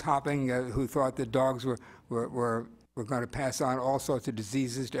 Bruce Hopping, who thought that dogs were going to pass on all sorts of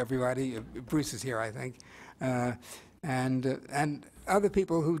diseases to everybody. Bruce is here, I think, and other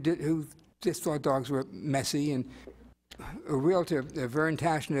people who just thought dogs were messy. And a realtor, Vern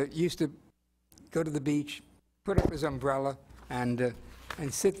Tashner, used to go to the beach, put up his umbrella, and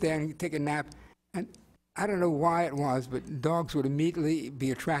sit there and take a nap. And I don't know why it was, but dogs would immediately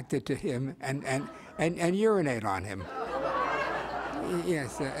be attracted to him and urinate on him.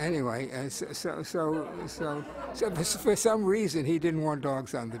 Yes. Anyway, so for some reason he didn't want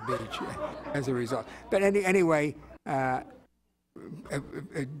dogs on the beach as a result. But anyway,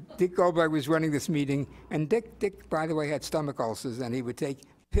 Dick Goldberg was running this meeting, and Dick, by the way, had stomach ulcers, and he would take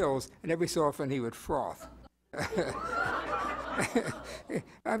pills, and every so often he would froth.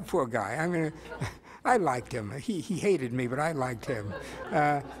 I'm a poor guy. I mean, I liked him. He hated me, but I liked him.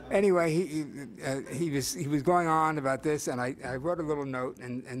 Anyway, he was going on about this, and I wrote a little note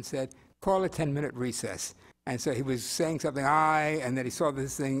and said, call a 10-minute recess. And so he was saying something, and then he saw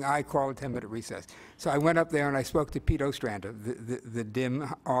this thing, call a 10-minute recess. So I went up there and I spoke to Pete Ostrander, the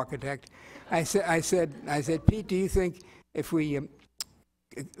DIM architect. I said, Pete, do you think if we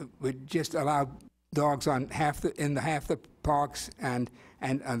would just allow dogs on half the parks and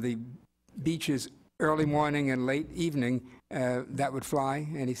on the beaches early morning and late evening, that would fly?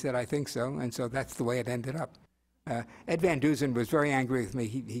 And he said, I think so. And so that's the way it ended up. Ed Van Dusen was very angry with me.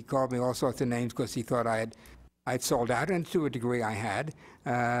 He called me all sorts of names because he thought I'd sold out, and to a degree I had.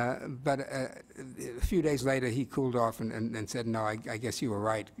 But a few days later, he cooled off and said, no, I guess you were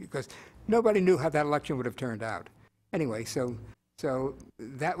right, because nobody knew how that election would have turned out. Anyway, so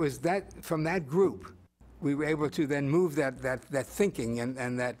that was that. From that group, we were able to then move that thinking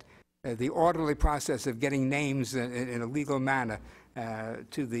and that the orderly process of getting names in a legal manner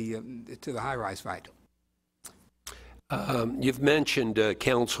to the high-rise fight. You've mentioned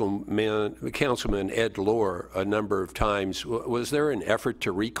Councilman Ed Lohr a number of times. Was there an effort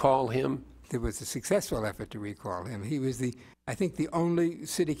to recall him? There was a successful effort to recall him. He was I think the only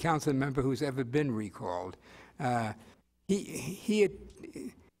city council member who's ever been recalled. He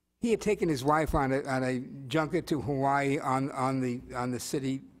had taken his wife on a junket to Hawaii on the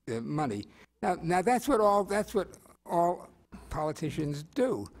city money. Now that's what all politicians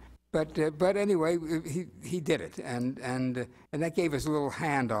do. But anyway, he did it, and that gave us a little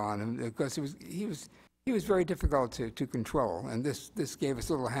hand on him, because he was very difficult to control, and this gave us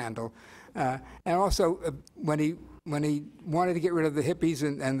a little handle. And also, when he wanted to get rid of the hippies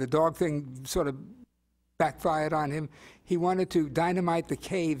and the dog thing sort of backfired on him, he wanted to dynamite the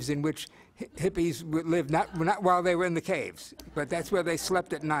caves in which hippies would live, not while they were in the caves, but that's where they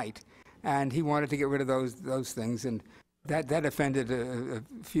slept at night, and he wanted to get rid of those things. And that offended a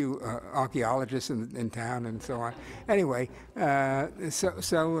few archaeologists in town and so on. Anyway,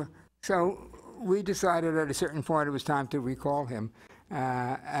 so we decided at a certain point it was time to recall him,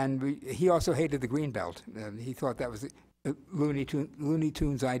 and he also hated the Greenbelt. He thought that was a Looney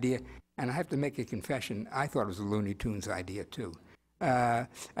Tunes idea, and I have to make a confession. I thought it was a Looney Tunes idea too. I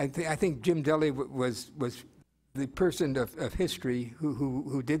think Jim Dilley was the person of history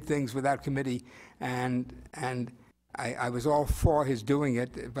who did things without committee, and I was all for his doing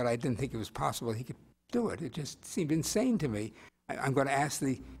it, but I didn't think it was possible he could do it. It just seemed insane to me. I'm going to ask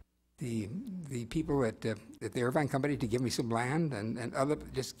the people at the Irvine Company to give me some land and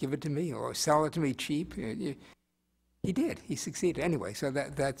just give it to me or sell it to me cheap. He did. He succeeded anyway. So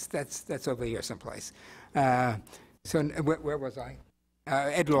that's over here someplace. So where was I?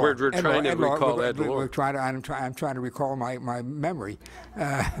 Ed Lohr. We're trying to recall Ed Lohr. I'm trying to recall my memory.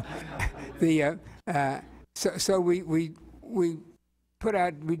 So we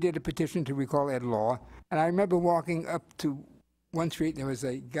did a petition to recall Ed Lohr, and I remember walking up to one street. There was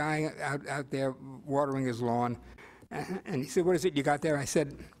a guy out there watering his lawn, and he said, "What is it you got there?" I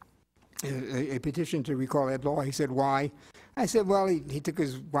said, "A petition to recall Ed Lohr." He said, "Why?" I said, "Well, he took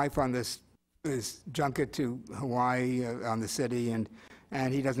his wife on this junket to Hawaii on the city, and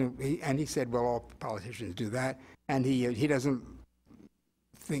he doesn't." He said, "Well, all politicians do that," and he doesn't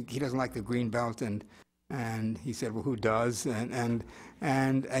like the Greenbelt, and he said, "Well, who does?" And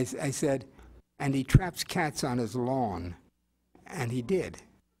I said, "And he traps cats on his lawn," and he did.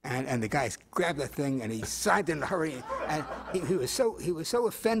 And the guys grabbed that thing and he signed in a hurry. And he was so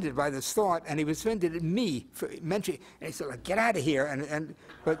offended by this thought, and he was offended at me for mentioning. And he said, like, "Get out of here!"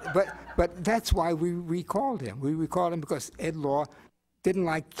 But that's why we recalled him. We recalled him because Ed Lohr didn't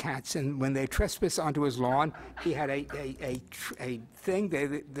like cats, and when they trespassed onto his lawn, he had a thing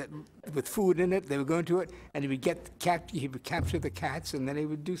that with food in it. They would go into it, and he would capture the cats, and then he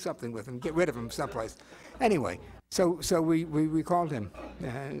would do something with them, get rid of them someplace. Anyway, so we recalled him.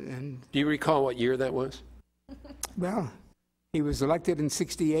 And Do you recall what year that was? well, he was elected in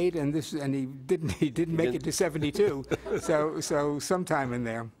 '68, and he didn't make it to '72. so sometime in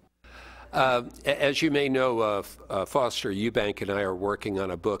there. As you may know, Foster Eubank and I are working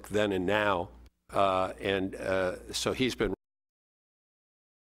on a book, Then and Now, and so he's been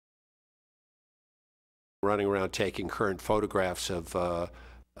running around taking current photographs of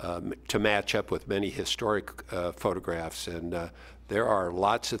to match up with many historic photographs, and there are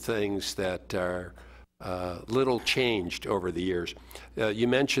lots of things that are little changed over the years. You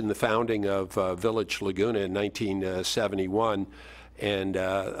mentioned the founding of Village Laguna in 1971. And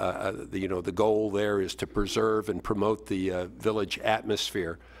the goal there is to preserve and promote the village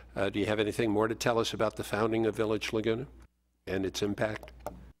atmosphere. Do you have anything more to tell us about the founding of Village Laguna and its impact?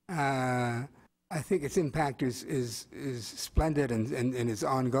 I think its impact is splendid and is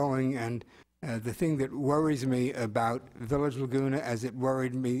ongoing. And the thing that worries me about Village Laguna, as it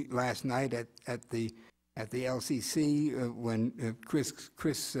worried me last night at the LCC when Chris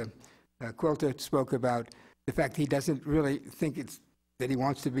Quilter spoke about the fact he doesn't really think that he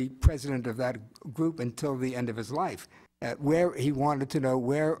wants to be president of that group until the end of his life. Where he wanted to know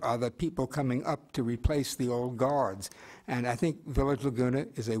where are the people coming up to replace the old guards, and I think Village Laguna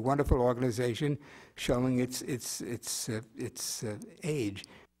is a wonderful organization, showing its age.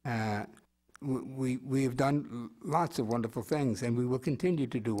 We have done lots of wonderful things, and we will continue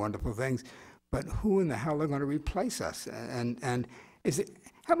to do wonderful things. But who in the hell are going to replace us? And is it?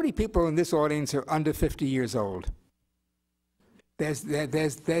 How many people in this audience are under 50 years old? There's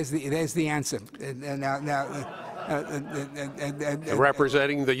the answer.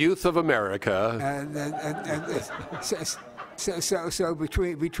 Representing the youth of America. So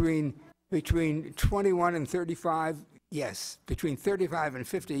between 21 and 35, yes. Between 35 and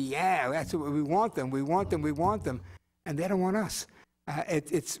 50, yeah, that's what we want them. We want them, and they don't want us.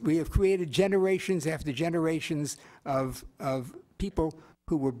 We have created generations after generations of people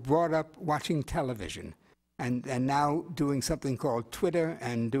who were brought up watching television, and now doing something called Twitter,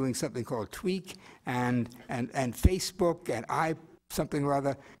 and doing something called Tweak, and Facebook, and something or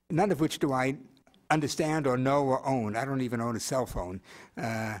other, none of which do I understand or know or own. I don't even own a cell phone.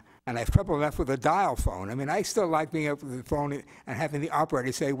 And I have trouble enough with a dial phone. I mean, I still like being up with the phone and having the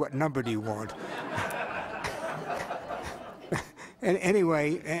operator say, "What number do you want?" And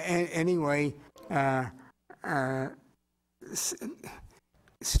anyway,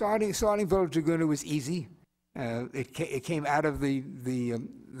 starting Village Laguna was easy. It came out of the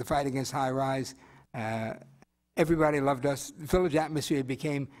fight against high rise. Everybody loved us. Village atmosphere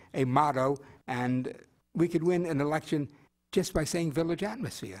became a motto, and we could win an election just by saying village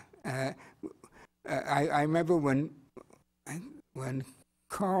atmosphere. I remember when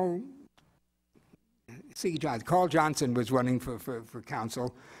Carl Johnson was running for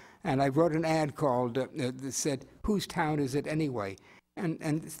council, and I wrote an ad called that said, "Whose town is it anyway?"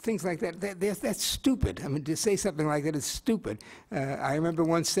 And things like that. That's stupid. I mean, to say something like that is stupid. I remember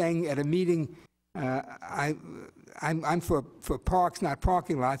once saying at a meeting, I'm for parks, not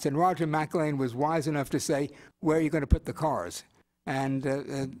parking lots, and Roger McElwain was wise enough to say, "Where are you going to put the cars?" And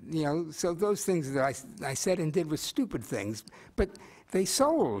so those things that I said and did were stupid things, but they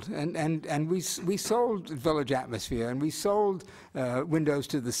sold, and we sold village atmosphere, and we sold windows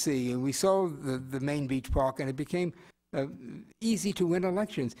to the sea, and we sold the main beach park, and it became easy to win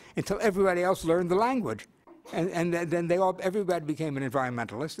elections until everybody else learned the language, and then everybody became an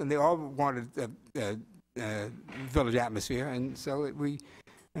environmentalist, and they all wanted village atmosphere, and so we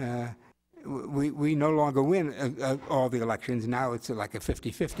no longer win all the elections. Now it's like a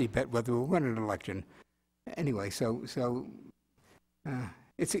 50-50 bet whether we'll win an election. Anyway,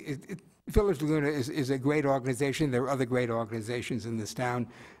 Village Laguna is a great organization. There are other great organizations in this town.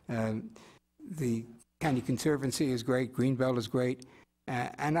 The County Conservancy is great. Greenbelt is great.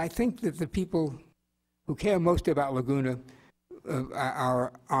 And I think that the people who care most about Laguna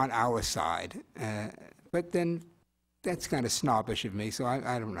are on our side. But then that's kind of snobbish of me, so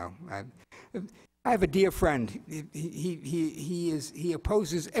I don't know. I have a dear friend. He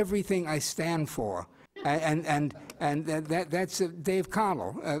opposes everything I stand for. And that's Dave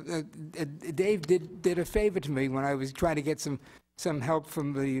Connell. Dave did a favor to me when I was trying to get some help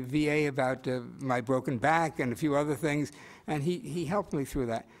from the VA about my broken back and a few other things, and he helped me through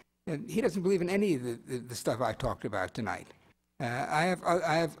that. And he doesn't believe in any of the stuff I talked about tonight. I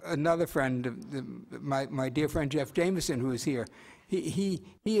have another friend, my dear friend Jeff Jameson, who is here. he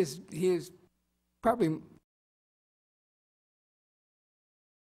is probably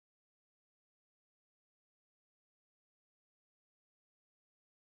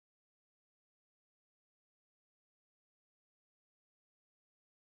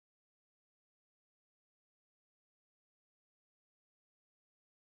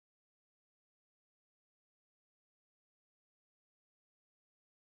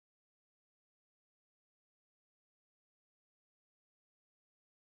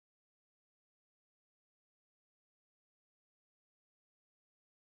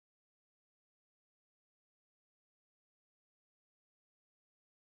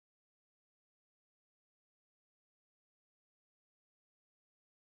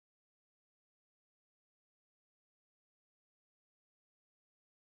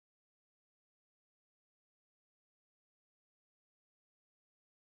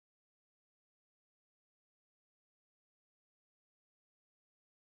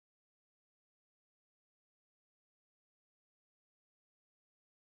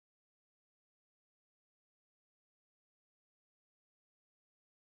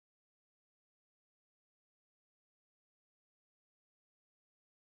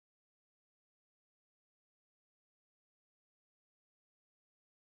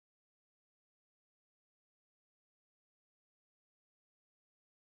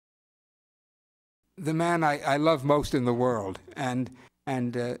the man I love most in the world, and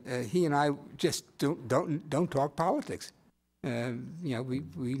he and I just don't talk politics. We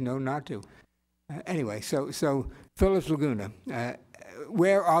know not to. Anyway, so Phyllis Laguna,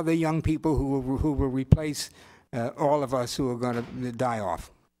 where are the young people who will replace all of us who are going to die off?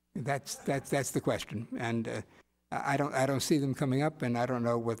 That's the question, and I don't see them coming up, and I don't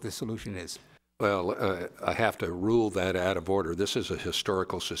know what the solution is. Well, I have to rule that out of order. This is a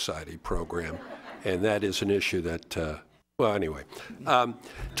historical society program, and that is an issue that, well, anyway.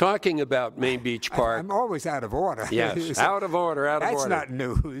 Talking about Main Beach Park. I'm always out of order. Yes, out of order, out of order. That's not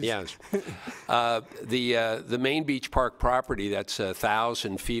news. Yes. The Main Beach Park property, that's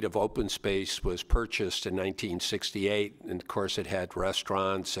 1,000 feet of open space, was purchased in 1968, and of course it had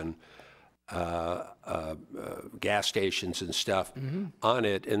restaurants and gas stations and stuff on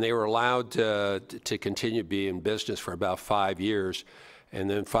it, and they were allowed to continue to be in business for about 5 years. And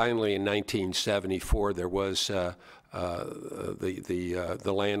then finally in 1974 there was the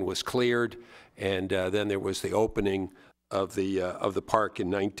land was cleared, and then there was the opening of the park in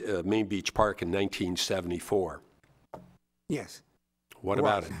Main Beach Park in 1974. Yes. What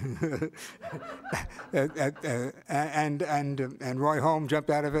about it? And Roy Holm jumped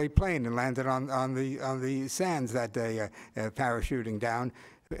out of a plane and landed on the sands that day, parachuting down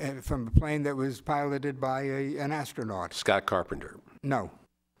from a plane that was piloted by an astronaut. Scott Carpenter. No,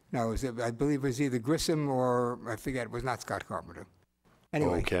 I believe it was either Grissom or I forget. It was not Scott Carpenter.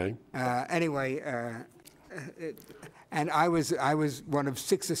 Anyway. Okay. And I was one of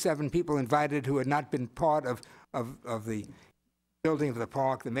 6 or 7 people invited who had not been part of the building of the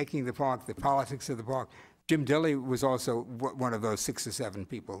park, the making of the park, the politics of the park. Jim Dilley was also one of those 6 or 7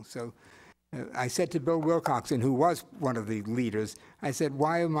 people. So I said to Bill Wilcoxon, who was one of the leaders, I said,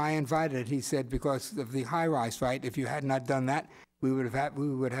 "Why am I invited?" He said, "Because of the high-rise fight. If you had not done that, we would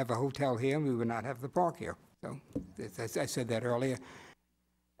have a hotel here, and we would not have the park here." So I said that earlier.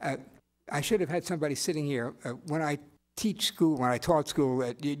 I should have had somebody sitting here. When I taught school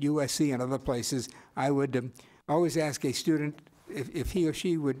at USC and other places, I would always ask a student, if he or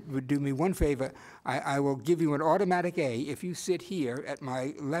she would do me one favor, I will give you an automatic A if you sit here at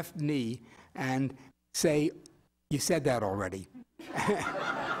my left knee and say, "You said that already."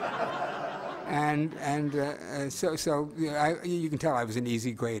 So you can tell I was an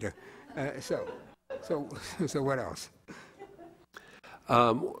easy grader. So what else?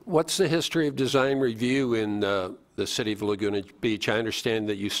 What's the history of design review in the city of Laguna Beach? I understand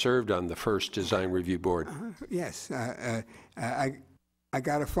that you served on the first design review board. Yes. I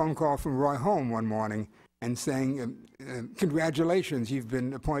got a phone call from Roy Holm one morning and saying, "Congratulations, you've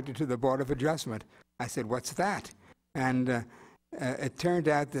been appointed to the Board of Adjustment." I said, "What's that?" And it turned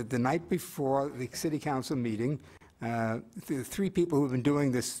out that the night before the city council meeting, the 3 people who have been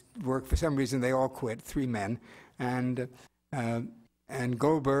doing this work, for some reason they all quit, 3 men, and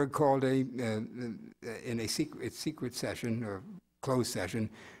Goldberg called in a secret session or closed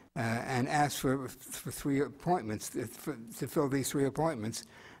session and asked for 3 appointments to fill these 3 appointments,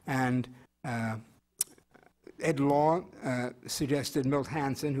 and Ed Law suggested Milt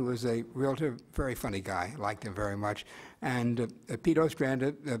Hansen, who was a realtor, very funny guy, liked him very much, and Pete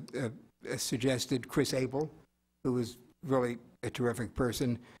Ostrander suggested Chris Abel, who was really a terrific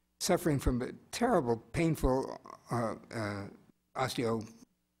person, suffering from a terrible, painful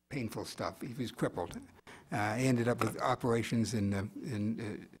painful stuff. He was crippled. He ended up with operations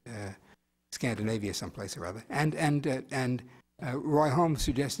in Scandinavia, someplace or other. And Roy Holmes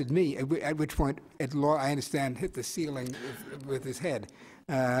suggested me, at which point Ed Law, I understand, hit the ceiling with his head.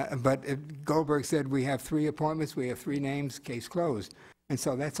 But Goldberg said, we have 3 appointments, we have 3 names, case closed. And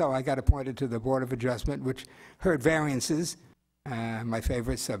so that's how I got appointed to the Board of Adjustment, which heard variances, my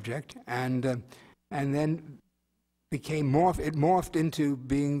favorite subject, and then it morphed into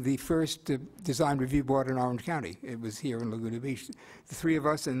being the first design review board in Orange County. It was here in Laguna Beach. The 3 of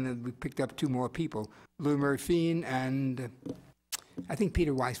us, and then we picked up 2 more people, Lou Murphine and I think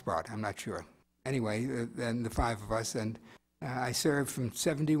Peter Weisbrot, I'm not sure. Anyway, then the 5 of us, and I served from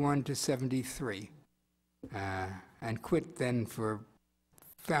 71 to 73, and quit then for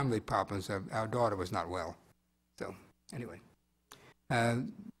family problems. Our daughter was not well. So anyway,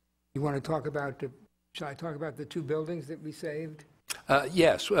 you want to talk about, shall I talk about the 2 buildings that we saved?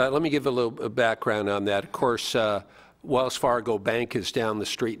 Yes, let me give a little background on that. Of course, Wells Fargo Bank is down the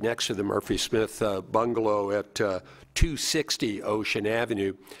street next to the Murphy Smith bungalow at 260 Ocean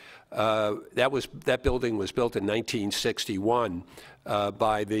Avenue. That building was built in 1961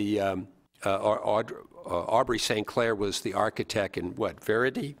 by the Aubrey St. Clair was the architect, and what,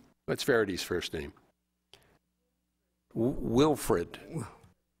 Verity? What's Verity's first name? Wilfred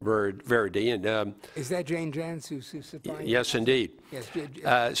Verity. And is that Jane Jans who's supplying? Yes, indeed. Yes.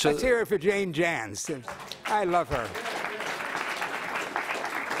 So let's hear it for Jane Jans. I love her.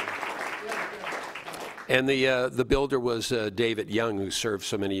 And the builder was David Young, who served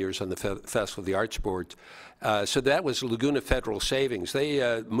so many years on the Festival of the Arts Board. So that was Laguna Federal Savings.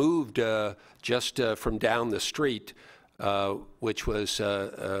 They moved just from down the street, which was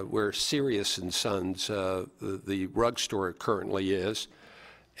where Sirius and Sons, the rug store, currently is.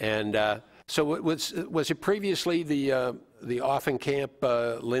 And so was it previously the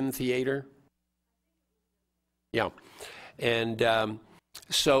Offenkamp Lynn Theater? Yeah. And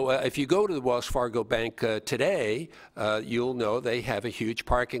so if you go to the Wells Fargo Bank today, you'll know they have a huge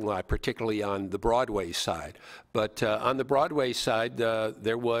parking lot, particularly on the Broadway side. But on the Broadway side,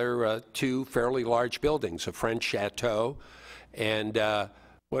 there were 2 fairly large buildings, a French chateau, and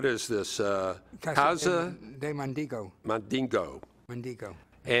what is this? Casa de Mandingo. Mandingo. Mandingo.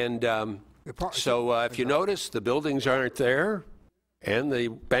 And so if you notice, the buildings aren't there, and the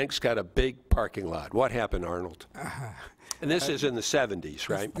bank's got a big parking lot. What happened, Arnold? And this is in the 70s,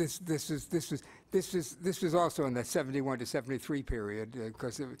 right? This was also in the 71 to 73 period,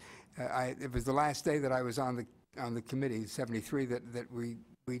 because it was the last day that I was on the committee, 73, that we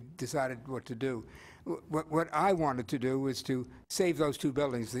decided what to do. What I wanted to do was to save those 2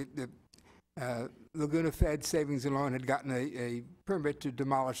 buildings. The Laguna Fed Savings and Loan had gotten a permit to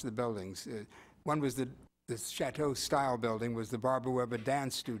demolish the buildings. One was the Chateau-style building, was the Barbara Weber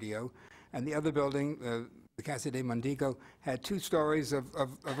Dance Studio, and the other building, the Casa de Mandingo, had 2 stories of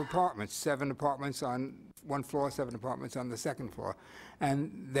apartments, 7 apartments on one floor, 7 apartments on the second floor,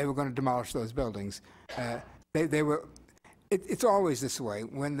 and they were going to demolish those buildings. They were. It's always this way.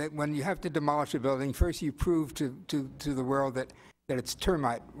 When you have to demolish a building, first you prove to the world that it's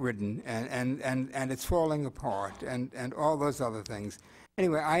termite ridden and it's falling apart and all those other things.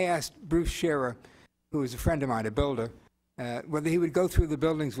 Anyway, I asked Bruce Scherer, who was a friend of mine, a builder, whether he would go through the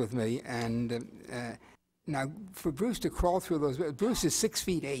buildings with me. And now, for Bruce to crawl through those, Bruce is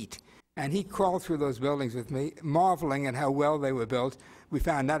 6'8", and he crawled through those buildings with me, marveling at how well they were built. We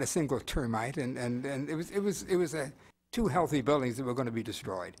found not a single termite, and it was 2 healthy buildings that were going to be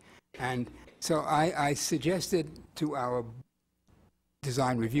destroyed. And so I suggested to our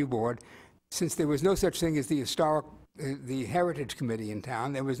design review board, since there was no such thing as the Heritage Committee in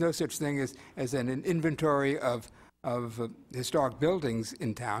town, there was no such thing as an inventory of historic buildings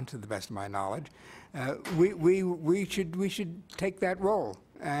in town, to the best of my knowledge. We should take that role,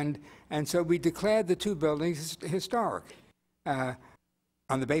 and so we declared the 2 buildings historic.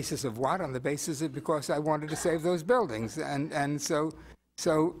 On the basis of what? On the basis of because I wanted to save those buildings, and so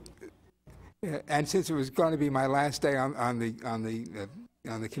and since it was going to be my last day on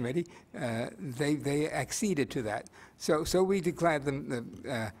the committee, they acceded to that. So we declared them.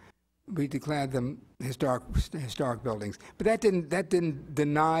 We declared them historic buildings, but that didn't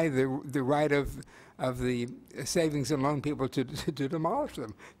deny the right of the savings and loan people to demolish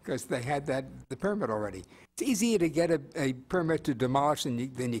them, because they had the permit already. It's easier to get a permit to demolish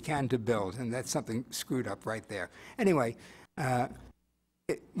than you can to build, and that's something screwed up right there. Anyway,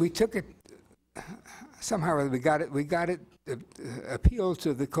 we took it somehow, or we got it appealed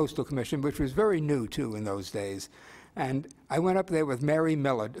to the Coastal Commission, which was very new too in those days. And I went up there with Mary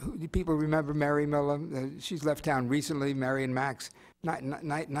Miller. Do people remember Mary Miller? She's left town recently, Mary and Max.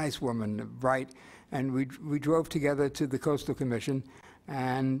 Nice woman, bright. And we drove together to the Coastal Commission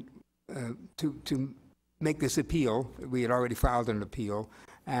and to make this appeal. We had already filed an appeal.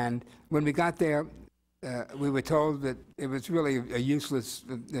 And when we got there, we were told that it was really a useless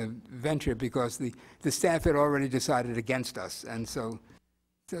venture because the staff had already decided against us. And so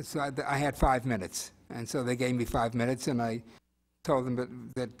I had 5 minutes. And so they gave me 5 minutes, and I told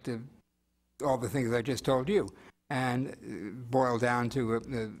them that all the things I just told you, and boiled down to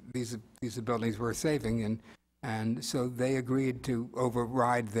these are buildings worth saving. And so they agreed to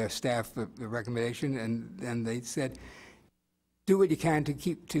override their staff recommendation, and they said, do what you can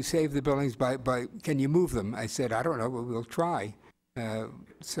to save the buildings by can you move them? I said, I don't know, but we'll try.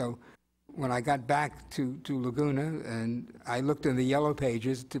 So when I got back to Laguna, and I looked in the yellow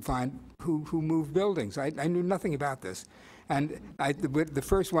pages to find who moved buildings. I knew nothing about this. And the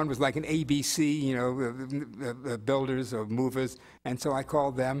first one was like an ABC, you know, builders or movers. And so I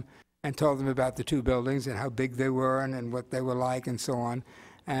called them and told them about the 2 buildings and how big they were and what they were like and so on.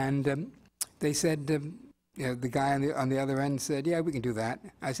 And they said, you know, the guy on the other end said, yeah, we can do that.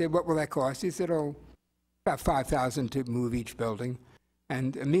 I said, what will that cost? He said, oh, about $5,000 to move each building.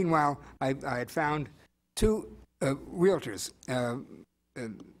 And meanwhile, I had found 2 realtors,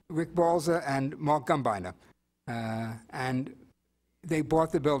 Rick Balza and Mark Gumbiner. And they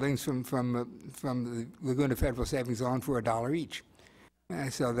bought the buildings from the Laguna Federal Savings Loan for $1 each.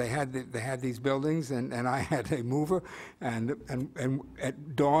 So they had these buildings, and I had a mover, and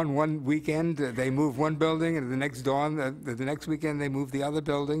at dawn one weekend they moved one building, and the next dawn, the next weekend they moved the other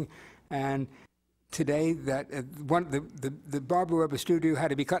building, and today that the Barbara Weber studio had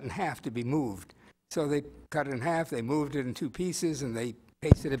to be cut in half to be moved. So they cut it in half, they moved it in 2 pieces, and they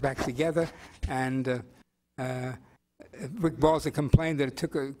pasted it back together, and Rick Balza complained that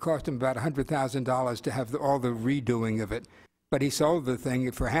it cost him about $100,000 to have all the redoing of it. But he sold the thing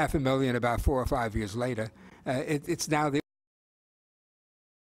for $500,000 about 4 or 5 years later. It's now the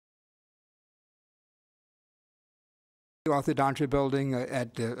orthodontia building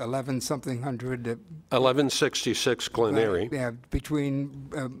at 1166 Glen Eyrie. Yeah, between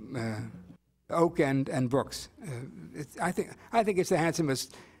Oak and Brooks. I think it's the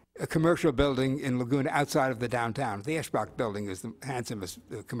handsomest commercial building in Laguna outside of the downtown. The Eschbach building is the handsomest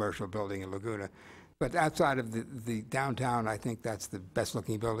commercial building in Laguna. But outside of the downtown, I think that's the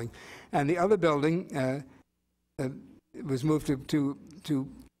best-looking building. And the other building was moved to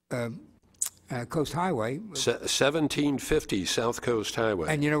Coast Highway. 1750 South Coast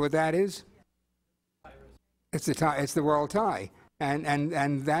Highway. And you know what that is? It's the Royal Tie.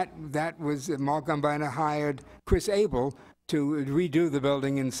 And that was Mark Gumbiner hired Chris Abel to redo the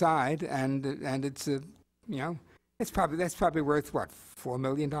building inside, and it's you know, that's probably worth what, $4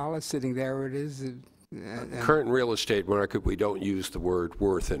 million sitting there. It is. Current real estate market, we don't use the word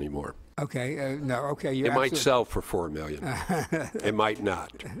worth anymore. Okay, no, okay. It might sell for $4 million. It might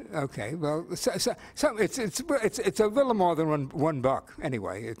not. Okay, well, so it's a little more than $1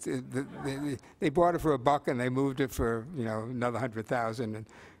 anyway. They bought it for $1 and they moved it for, you know, another $100,000,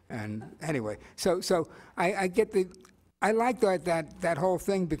 and anyway. So I get I like that whole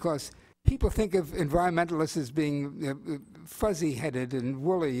thing because people think of environmentalists as being fuzzy-headed and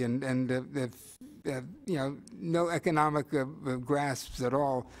woolly and you know, no economic grasps at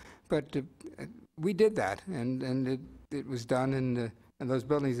all. But we did that, and it was done, and those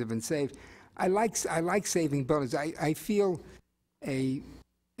buildings have been saved. I like saving buildings. I feel an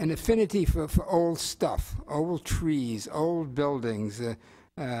affinity for old stuff, old trees, old buildings.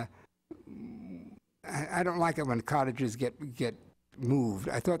 I don't like it when cottages get moved.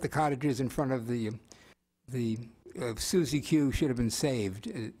 I thought the cottages in front of the Susie Q should have been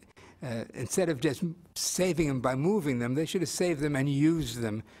saved. Instead of just saving them by moving them, they should have saved them and used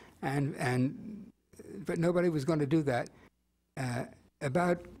them. But nobody was going to do that.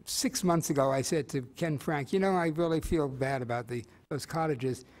 About 6 months ago, I said to Ken Frank, you know, I really feel bad about those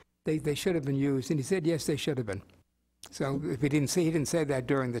cottages. They should have been used. And he said, yes, they should have been. So if he didn't say that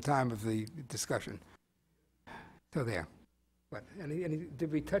during the time of the discussion. So there. What?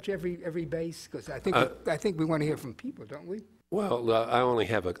 Did we touch every base? Because I think we want to hear from people, don't we? Well, I only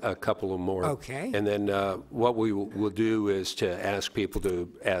have a couple of more. Okay. And then what we will do is to ask people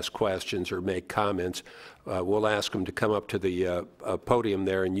to ask questions or make comments. We'll ask them to come up to the podium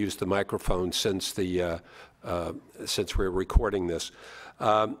there and use the microphone since we're recording this.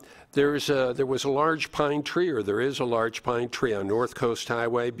 There was a large pine tree, or there is a large pine tree on North Coast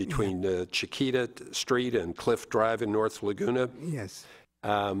Highway between Chiquita Street and Cliff Drive in North Laguna. Yes.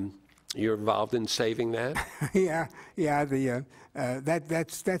 You're involved in saving that? Yeah, yeah.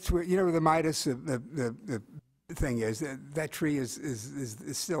 That's where, you know, the Midas, the thing is that tree is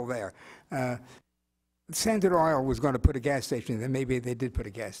still there. Standard Oil was going to put a gas station there. Maybe they did put a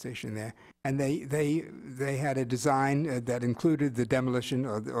gas station there, and they had a design that included the demolition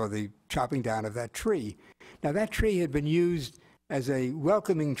or the chopping down of that tree. Now that tree had been used as a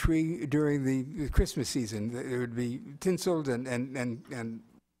welcoming tree during the Christmas season. It would be tinseled and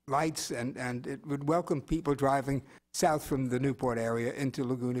lights, and it would welcome people driving south from the Newport area into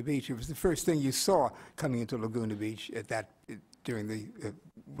Laguna Beach. It was the first thing you saw coming into Laguna Beach during the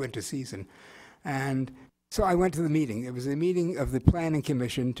winter season. And so I went to the meeting. It was a meeting of the Planning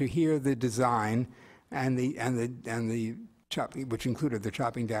Commission to hear the design and the chopping, which included the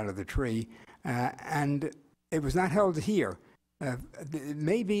chopping down of the tree. And it was not held here.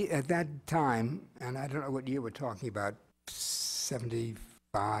 Maybe at that time, and I don't know what year we're talking about,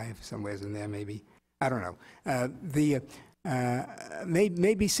 75, somewhere in there, maybe. I don't know.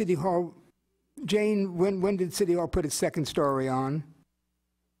 Maybe City Hall. Jane, when did City Hall put its second story on?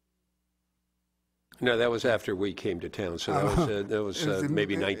 No, that was after we came to town, so that was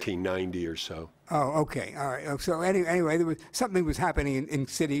maybe 1990 or so. Oh, okay, all right. So anyway, something was happening in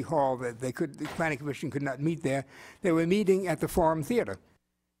City Hall that the Planning Commission could not meet there. They were meeting at the Forum Theater,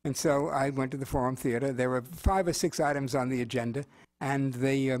 and so I went to the Forum Theater. There were 5 or 6 items on the agenda, and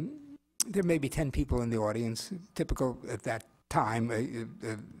there may be 10 people in the audience. Typical at that time,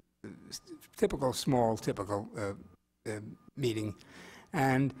 typical meeting.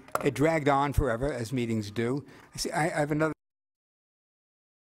 And it dragged on forever, as meetings do. I have another.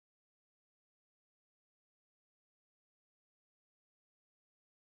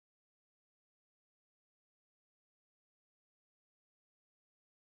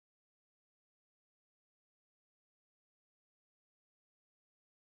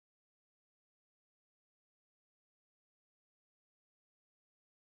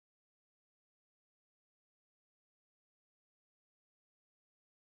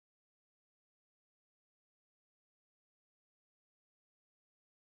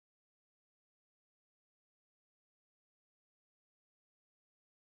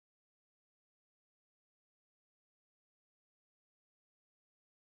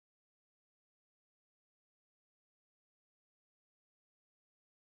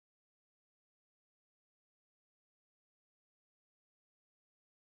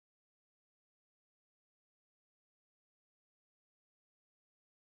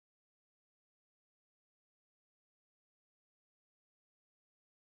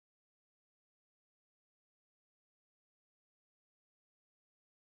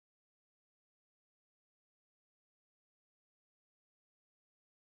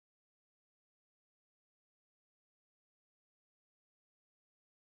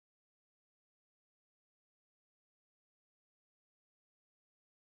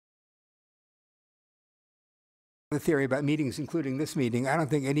 The theory about meetings, including this meeting. I don't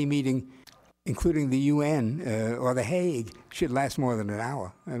think any meeting, including the UN or The Hague, should last more than an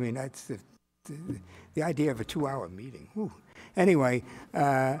hour. I mean, that's the idea of a 2-hour meeting. Whew. Anyway.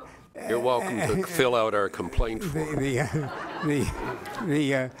 You're welcome to fill out our complaint form.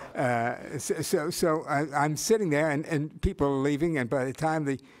 So I'm sitting there, and people are leaving, and by the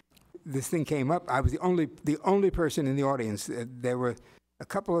time this thing came up, I was the only person in the audience. There were a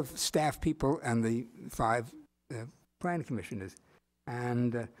couple of staff people and the 5 planning commissioners,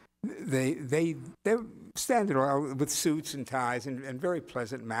 and they're Standard Oil with suits and ties and very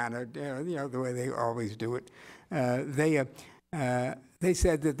pleasant manner, you know, the way they always do it. They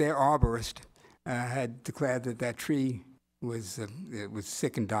said that their arborist had declared that tree was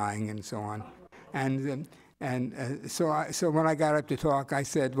sick and dying and so on, so when I got up to talk, I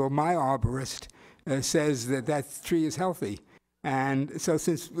said, well, my arborist says that tree is healthy. And so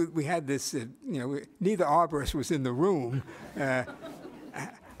since we had this, neither arborist was in the room,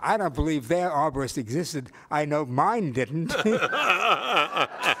 I don't believe their arborist existed. I know mine didn't. So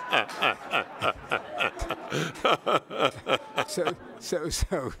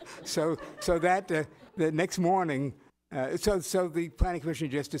that the next morning, so the Planning Commission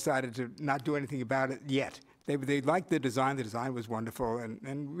just decided to not do anything about it yet. They liked the design. The design was wonderful,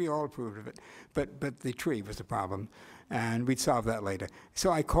 and we all approved of it. But the tree was the problem, and we'd solve that later.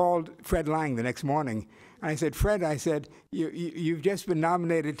 So I called Fred Lang the next morning, and I said, Fred, I said, you've just been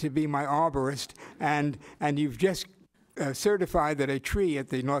nominated to be my arborist, and you've just certified that a tree at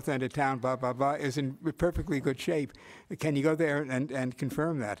the north end of town, blah, blah, blah, is in perfectly good shape. Can you go there and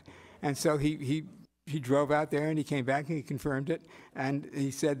confirm that? And so he he drove out there and he came back and he confirmed it. And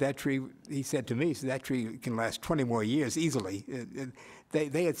he said that tree, he said to me, so that tree can last 20 more years easily.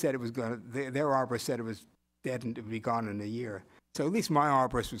 They had said it was going to, their arborist said it was dead and it would be gone in a year. So at least my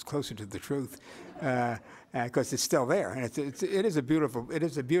arborist was closer to the truth, because it's still there, and it is a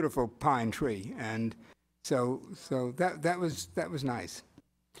beautiful pine tree, and so that was nice.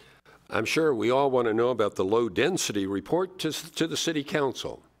 I'm sure we all want to know about the low density report to the city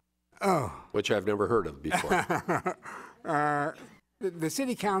council. Oh, which I've never heard of before. The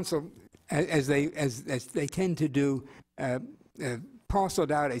city council, as they tend to do,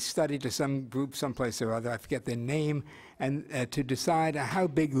 parceled out a study to some group someplace or other, I forget their name, and to decide how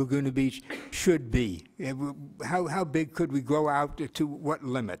big Laguna Beach should be. How big could we grow out to what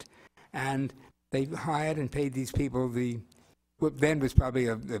limit? And they hired and paid these people what then was probably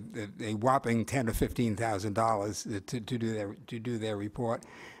a whopping $10,000 or $15,000 to do their report.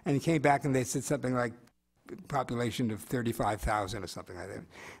 And they came back and they said something like population of 35,000 or something like that,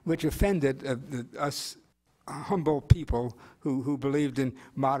 which offended us humble people who believed in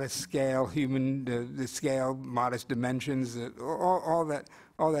modest scale, human scale, modest dimensions, all that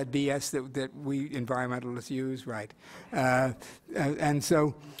BS that we environmentalists use, right? And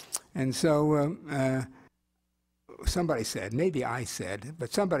so somebody said, maybe I said,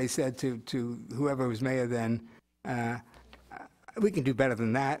 but somebody said to whoever was mayor then, we can do better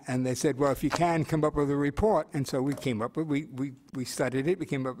than that. And they said, well, if you can, come up with a report. And so we came up with, we studied it, we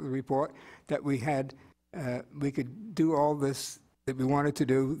came up with a report that we had. We could do all this that we wanted to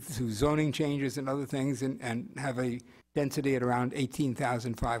do through zoning changes and other things, and have a density at around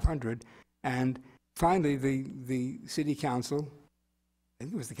 18,500. And finally, the city council, I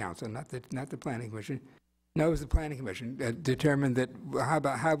think it was the council, not the planning commission. No, it was the planning commission determined that how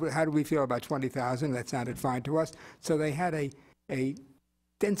do we feel about 20,000? That sounded fine to us. So they had a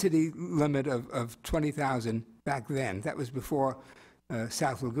density limit of 20,000 back then. That was before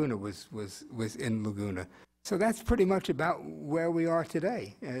South Laguna was in Laguna. So that's pretty much about where we are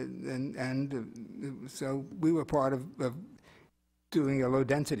today. So we were part of doing a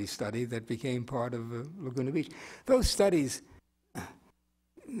low-density study that became part of Laguna Beach. Those studies,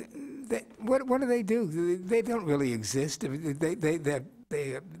 what do they do? They don't really exist.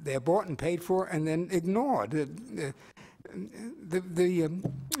 They're bought and paid for and then ignored. The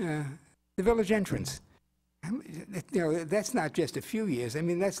village entrance. That's not just a few years. I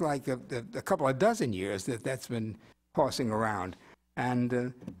mean, that's like a couple of dozen years that's been horsing around.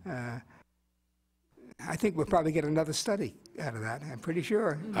 And I think we'll probably get another study out of that. I'm pretty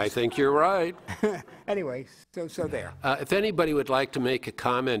sure. I think you're right. Anyway, so there. If anybody would like to make a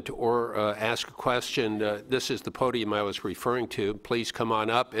comment or ask a question, this is the podium I was referring to. Please come on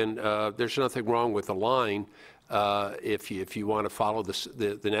up. And there's nothing wrong with the line if you want to follow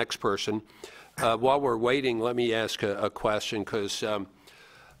the next person. While we're waiting, let me ask a question, because the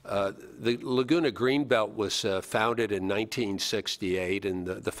Laguna Greenbelt was founded in 1968, and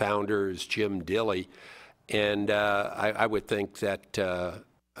the founder is Jim Dilley. And I would think that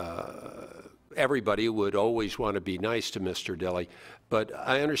everybody would always want to be nice to Mr. Dilley. But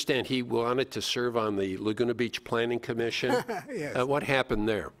I understand he wanted to serve on the Laguna Beach Planning Commission. Yes. What happened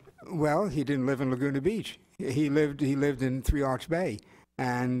there? Well, he didn't live in Laguna Beach. He lived in Three Arch Bay.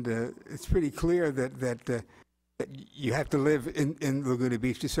 And it's pretty clear that you have to live in Laguna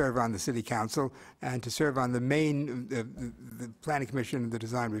Beach to serve on the city council and to serve on the main the planning commission and the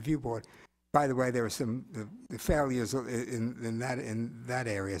design review board. By the way, there were some failures in that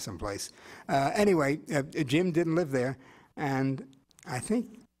area someplace. Anyway, Jim didn't live there, and I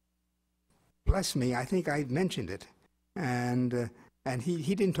think, bless me, I think I mentioned it, and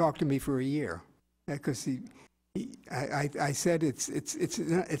he didn't talk to me for a year because I said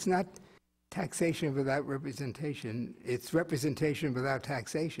it's not taxation without representation. It's representation without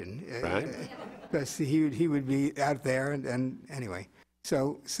taxation. Right. Because he would be out there, and anyway.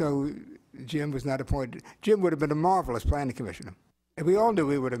 So Jim was not appointed. Jim would have been a marvelous planning commissioner. And we all knew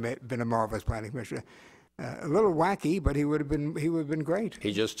he would have been a marvelous planning commissioner. A little wacky, but he would have been great.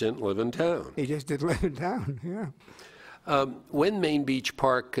 He just didn't live in town. He just didn't live in town. Yeah. When Main Beach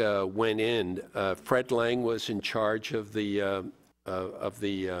Park went in, Fred Lang was in charge of all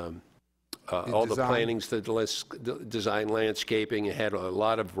the plantings, the design landscaping. It had a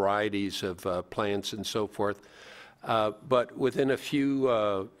lot of varieties of plants and so forth. But within a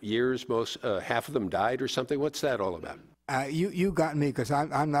few years, half of them died or something. What's that all about? You got me, because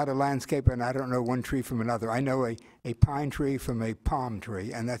I'm not a landscaper and I don't know one tree from another. I know a pine tree from a palm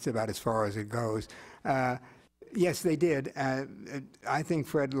tree, and that's about as far as it goes. Yes, they did. I think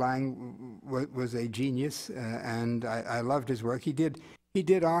Fred Lang was a genius, and I loved his work. He did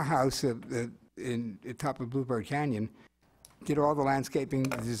our house at top of Bluebird Canyon, did all the landscaping,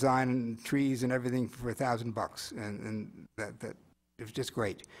 design, and trees and everything for $1,000, and that it was just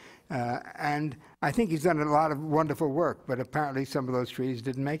great. And I think he's done a lot of wonderful work, but apparently some of those trees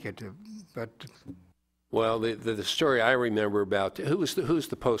didn't make it. But Well, the story I remember about who's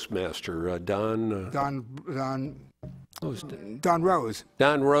the postmaster? Don Rose.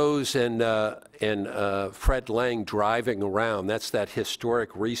 Don Rose and Fred Lang driving around. That's that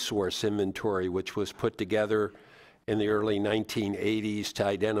historic resource inventory which was put together in the early 1980s to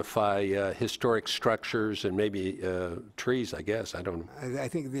identify historic structures and maybe trees, I guess. I don't know. I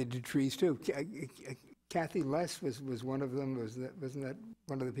think they did trees too. Kathy Less was one of them. Wasn't that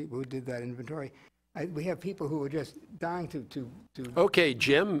one of the people who did that inventory? We have people who are just dying to. Okay,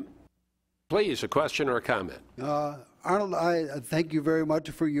 Jim, please, a question or a comment. Arnold, I thank you very much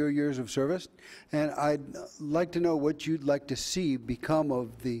for your years of service, and I'd like to know what you'd like to see become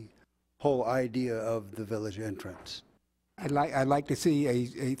of the whole idea of the village entrance. I'd like to see a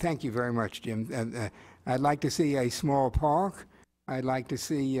thank you very much, Jim. I'd like to see a small park. I'd like to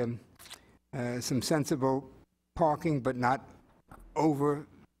see some sensible parking, but not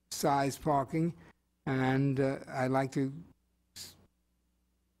oversized parking. And I'd like to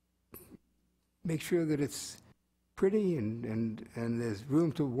make sure that it's pretty and there's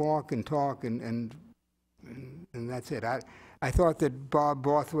room to walk and talk and that's it. I thought that Bob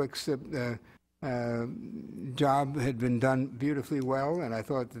Borthwick's job had been done beautifully well, and I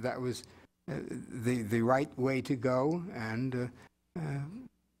thought that was the right way to go, and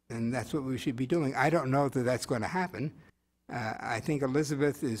that's what we should be doing. I don't know that that's going to happen. I think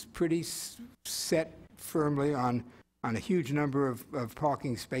Elizabeth is pretty set firmly on a huge number of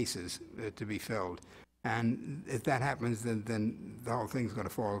parking spaces to be filled. And if that happens, then the whole thing's going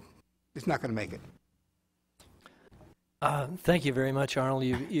to fall. It's not going to make it. Thank you very much, Arnold.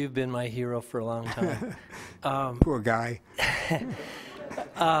 You've been my hero for a long time. Poor guy.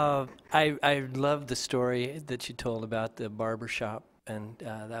 I love the story that you told about the barber shop, and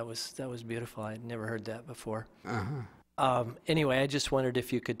that was beautiful. I'd never heard that before. Anyway, I just wondered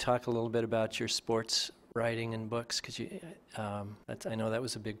if you could talk a little bit about your sports writing and books, because I know that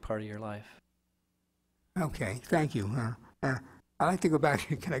was a big part of your life. Okay, thank you. I'd like to go back.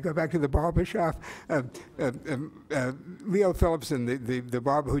 Can I go back to the barber shop? Leo Phillipson, the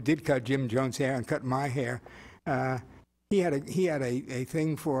barber who did cut Jim Jones' hair and cut my hair, he had a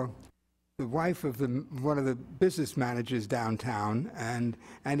thing for the wife of one of the business managers downtown, and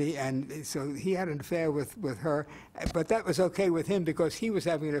so he had an affair with her, but that was okay with him because he was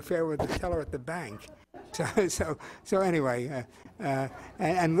having an affair with the teller at the bank. So anyway,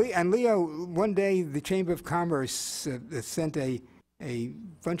 and Leo, one day the Chamber of Commerce sent a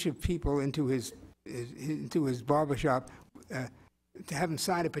bunch of people into his barbershop to have him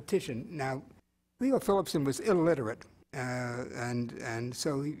sign a petition. Now, Leo Phillipson was illiterate, and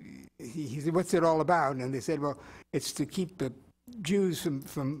so he said, "What's it all about?" And they said, "Well, it's to keep the Jews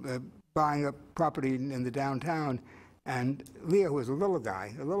from buying up property in the downtown." And Leo was a little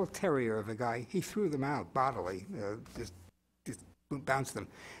guy, a little terrier of a guy. He threw them out bodily, just bounced them.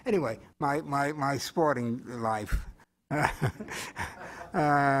 Anyway, my sporting life. I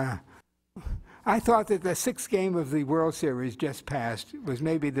thought that the sixth game of the World Series just passed was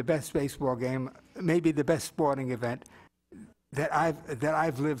maybe the best baseball game, maybe the best sporting event that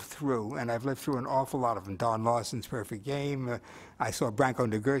I've lived through, and I've lived through an awful lot of them. Don Lawson's perfect game. I saw Branko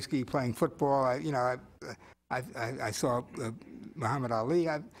Nagurski playing football. I saw Muhammad Ali.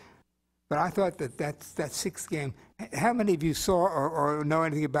 But I thought that sixth game. How many of you saw or know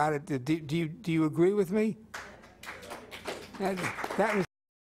anything about it? Do you agree with me? That was.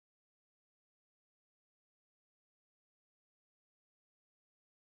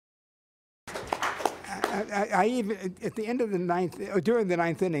 I even at the end of the ninth, during the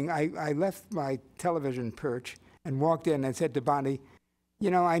ninth inning, I left my television perch and walked in and said to Bonnie,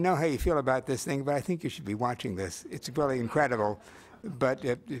 I know how you feel about this thing, but I think you should be watching this. It's really incredible. But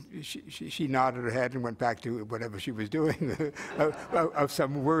she nodded her head and went back to whatever she was doing, of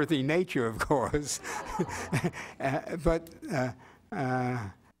some worthy nature, of course. But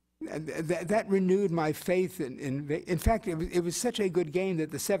that renewed my faith. In fact, it was such a good game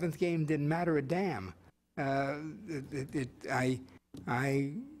that the seventh game didn't matter a damn. I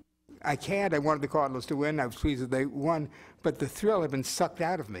wanted the Cardinals to win. I was pleased that they won, but the thrill had been sucked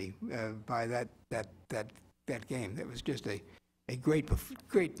out of me by that game. That was just a great,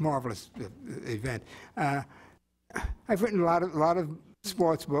 marvelous event. I've written a lot of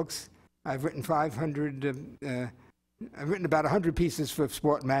sports books. I've written 500. I've written about 100 pieces for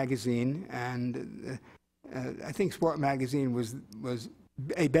Sport Magazine, and I think Sport Magazine was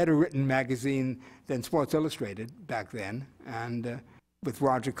a better written magazine than Sports Illustrated back then, and with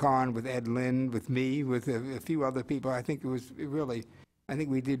Roger Kahn, with Ed Lynn, with me, with a few other people. I think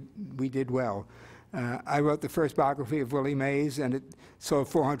we did well. I wrote the first biography of Willie Mays, and it sold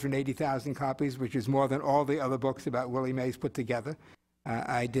 480,000 copies, which is more than all the other books about Willie Mays put together.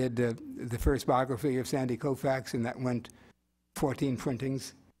 I did the first biography of Sandy Koufax, and that went 14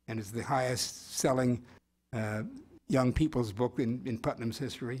 printings, and is the highest-selling young people's book in Putnam's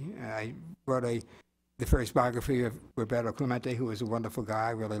history. I wrote the first biography of Roberto Clemente, who was a wonderful guy.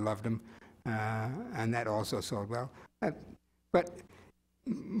 I really loved him, and that also sold well. But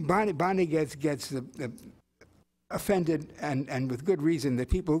Bonnie gets offended, and with good reason, that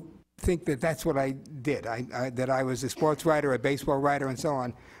people think that that's what I did, that I was a sports writer, a baseball writer, and so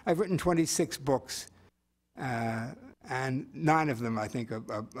on. I've written 26 books, and 9 of them, I think,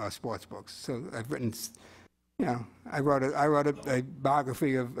 are sports books. So I've written, you know, I wrote a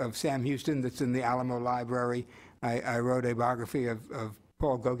biography of Sam Houston that's in the Alamo Library. I wrote a biography of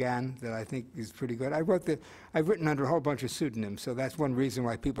Paul Gauguin that I think is pretty good. I've written under a whole bunch of pseudonyms, so that's one reason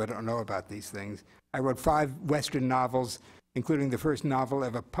why people don't know about these things. I wrote 5 Western novels, including the first novel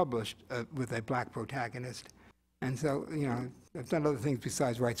ever published with a black protagonist. And so, you know, I've done other things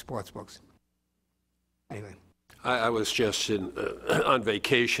besides write sports books. Anyway. I was just on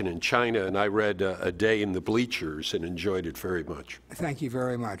vacation in China, and I read A Day in the Bleachers and enjoyed it very much. Thank you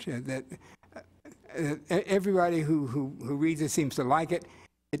very much. Everybody who reads it seems to like it.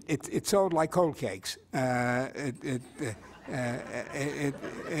 It sold like cold cakes. But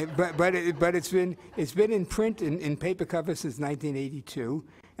it's been in print in paper cover since 1982,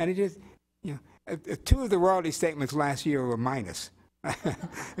 and it just, you know, 2 of the royalty statements last year were minus.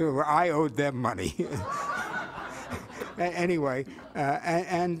 I owed them money. Anyway,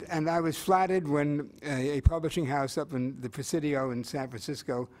 and I was flattered when a publishing house up in the Presidio in San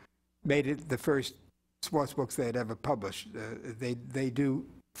Francisco made it the first sports books they had ever published. They do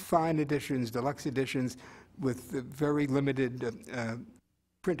fine editions, deluxe editions, with very limited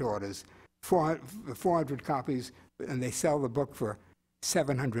print orders, 400 copies, and they sell the book for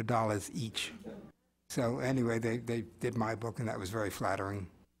 $700 each. So anyway, they did my book, and that was very flattering.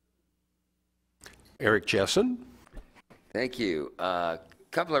 Eric Jessen. Thank you.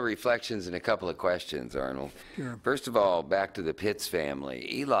 Couple of reflections and a couple of questions, Arnold. Sure. First of all, back to the Pitts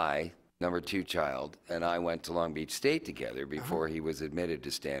family. Eli, number 2 child, and I went to Long Beach State together before he was admitted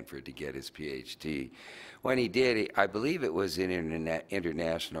to Stanford to get his PhD. When he did, I believe it was in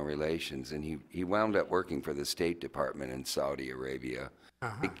international relations, and he wound up working for the State Department in Saudi Arabia.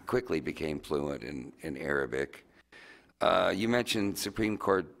 He quickly became fluent in Arabic. You mentioned Supreme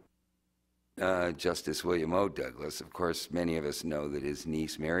Court Justice William O. Douglas. Of course, many of us know that his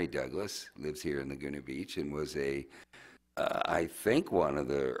niece, Mary Douglas, lives here in Laguna Beach and was I think, one of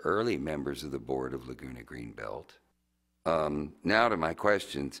the early members of the board of Laguna Greenbelt. Now to my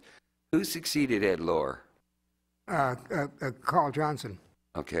questions. Who succeeded Ed Lohr? Carl Johnson.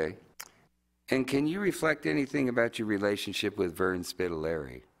 Okay. And can you reflect anything about your relationship with Vern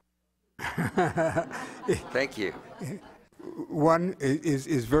Spitaleri? Thank you. One,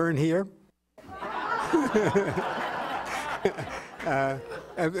 is Vern here?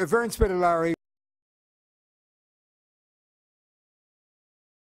 Vern Spitaleri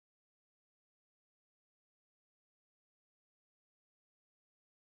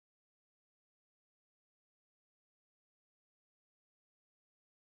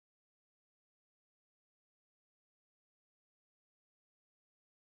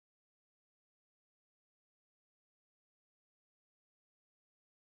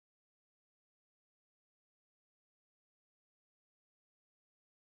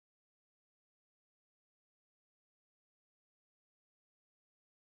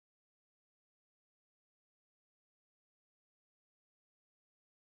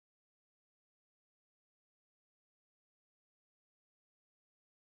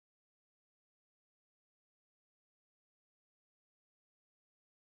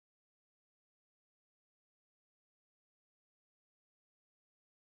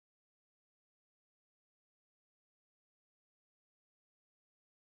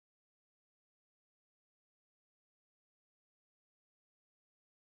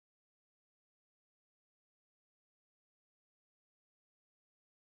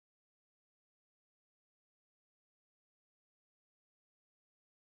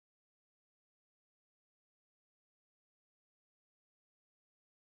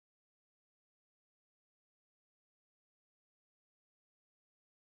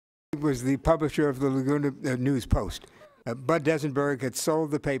was the publisher of the Laguna News Post. Bud Desenberg had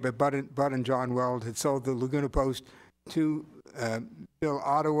sold the paper. Bud and John Weld had sold the Laguna Post to Bill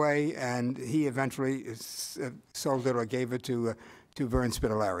Ottaway, and he eventually sold it or gave it to Vern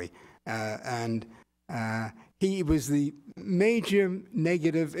Spitaleri. And he was the major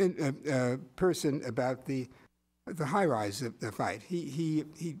negative person about the high-rise fight.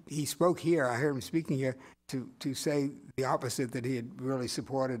 He spoke here. I heard him speaking here to say the opposite, that he had really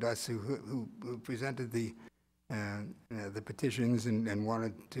supported us who presented the petitions and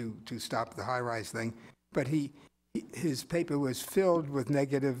wanted to stop the high-rise thing. But his paper was filled with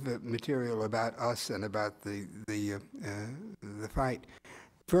negative material about us and about the fight.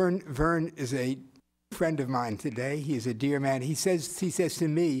 Vern is a friend of mine today. He is a dear man. He says to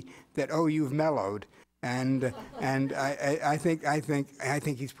me that, "Oh, you've mellowed," and I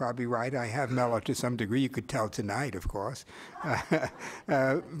think he's probably right. I have mellowed to some degree. You could tell tonight, of course, but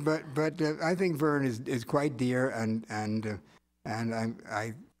I think Vern is quite dear, and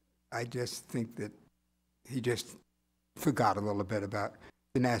I just think that he just forgot a little bit about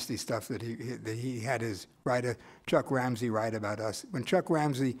the nasty stuff that he had his writer Chuck Ramsey write about us. When Chuck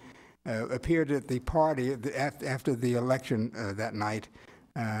Ramsey appeared at the party after the election that night,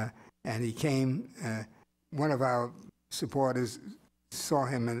 and he came, one of our supporters saw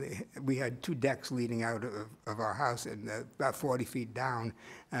him, and we had 2 decks leading out of our house, and about 40 feet down,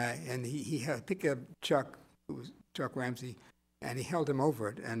 and he had picked up Chuck, who was Chuck Ramsey, and he held him over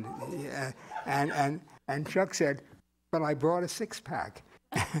it, and Chuck said, "Well, I brought a 6-pack."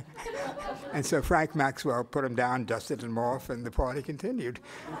 And so Frank Maxwell put him down, dusted him off, and the party continued.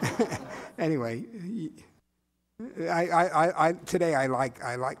 Anyway, today I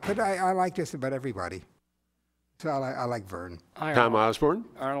like just about everybody. So I like Vern. Hi, Tom Osborne.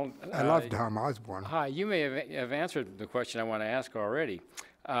 Arnold. I love Tom Osborne. Hi. You may have answered the question I want to ask already.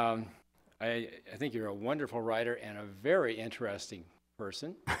 I think you're a wonderful writer and a very interesting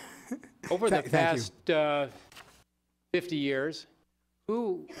person. Over the past 50 years,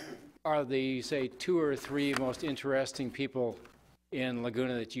 who are the, say, 2 or 3 most interesting people in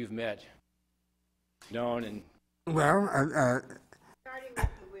Laguna that you've met, known, and... Well, Starting with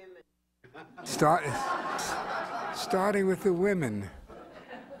the women. Starting with the women.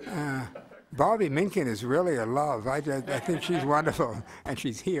 Bobby Minkin is really a love. I think she's wonderful, and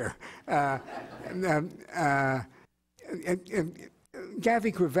she's here.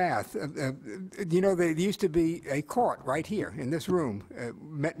 Gavi Cravath, there used to be a court right here in this room,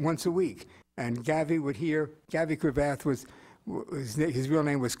 met once a week, and Gavi would hear. Gavi Cravath his real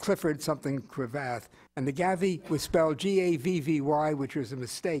name was Clifford something Cravath, and the Gavi was spelled Gavvy, which was a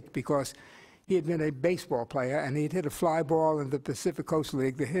mistake because he had been a baseball player, and he'd hit a fly ball in the Pacific Coast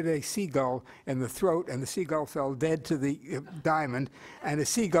League that hit a seagull in the throat, and the seagull fell dead to the diamond. And a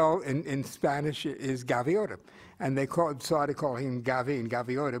seagull in Spanish is gaviota. And they started calling him Gavi and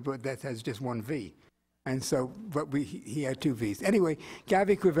Gaviota, but that has just 1 V. And so, he had 2 Vs. Anyway,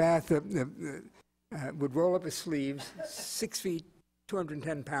 Gavi Cravath would roll up his sleeves, 6 feet,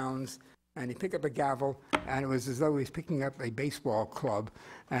 210 pounds, and he'd pick up a gavel, and it was as though he was picking up a baseball club.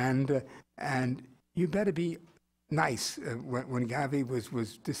 And you better be nice when Gavi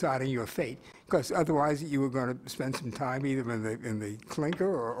was deciding your fate, because otherwise you were going to spend some time either in the clinker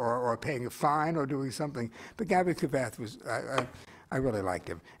or paying a fine or doing something. But Gavi Cravath was, I really liked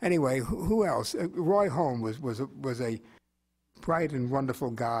him. Anyway, who else? Roy Holm was a bright and wonderful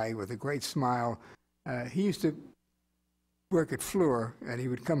guy with a great smile. He used to work at Fleur, and he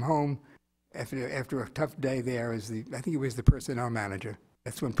would come home after a tough day there as I think he was the personnel manager.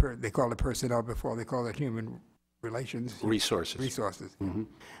 That's when they called it personnel before they called it human relations. Resources. Mm-hmm.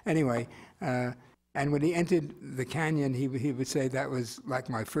 Anyway, and when he entered the canyon, he would say that was like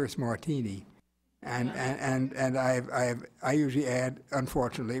my first martini, and I usually add,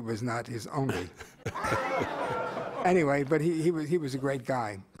 unfortunately, it was not his only. Anyway, but he was a great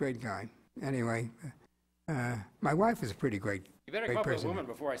guy. Anyway, my wife is a pretty great. You better come up with a woman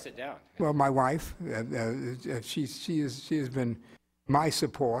before I sit down. Well, my wife, she has been my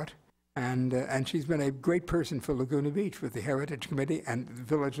support, and she's been a great person for Laguna Beach with the Heritage Committee and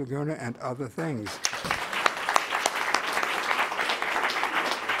Village Laguna and other things.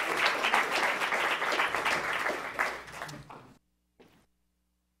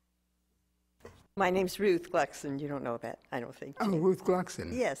 My name's Ruth Gluckson. You don't know that, I don't think. Oh, Ruth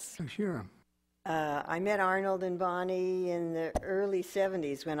Gluckson. Yes. Oh, sure. I met Arnold and Bonnie in the early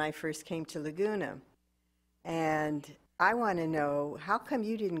 70s when I first came to Laguna. And I want to know, how come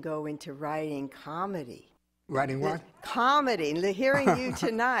you didn't go into writing comedy? Writing what? Comedy. Hearing you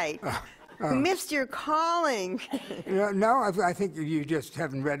tonight. Missed your calling. No, I think you just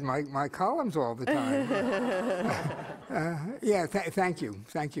haven't read my columns all the time. Yeah, thank you.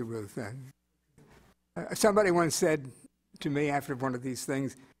 Thank you, Ruth. Somebody once said to me after one of these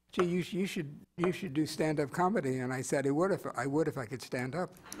things, "Gee, you should do stand-up comedy," and I said, I would if I could stand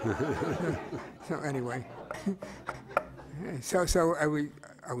up. So anyway, so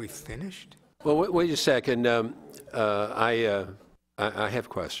are we finished? Well, wait a second. I have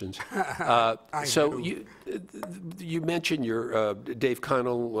questions. So you mentioned your Dave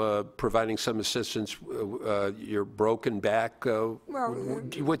Connell providing some assistance. Your broken back.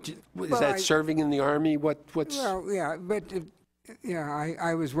 What is that? Serving in the Army? What's? Well, yeah, but yeah,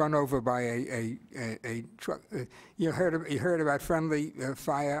 I was run over by a truck. You heard about friendly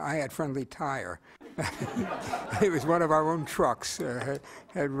fire? I had friendly tire. It was one of our own trucks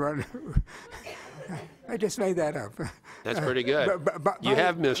had run. I just made that up. That's pretty good. You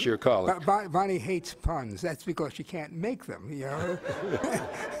have missed your calling. Bonnie hates puns. That's because she can't make them. You know.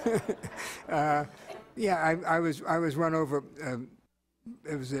 Yeah, I was run over.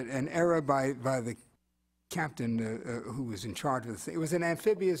 It was an error by the captain who was in charge of the thing. It was an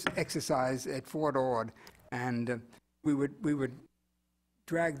amphibious exercise at Fort Ord, and we would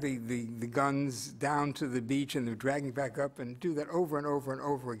drag the guns down to the beach and they're dragging back up and do that over and over and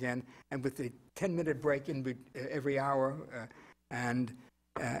over again, and with a 10-minute break in every hour, and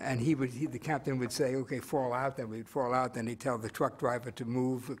the captain would say, "Okay, fall out." Then we'd fall out. Then he'd tell the truck driver to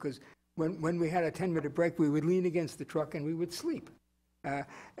move, because when we had a 10-minute break, we would lean against the truck and we would sleep.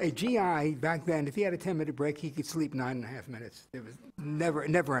 A GI back then, if he had a 10-minute break, he could sleep 9.5 minutes. There was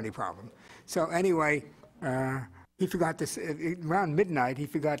never any problem. So anyway. He forgot to say, around midnight, he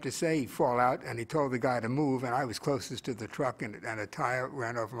forgot to say fall out, and he told the guy to move, and I was closest to the truck, and a tire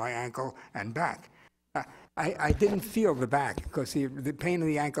ran over my ankle and back. I didn't feel the back, because the pain in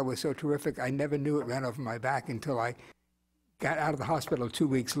the ankle was so terrific, I never knew it ran over my back until I got out of the hospital 2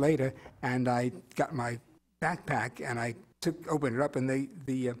 weeks later, and I got my backpack, and I opened it up, and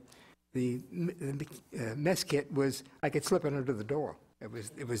the mess kit was, I could slip it under the door. It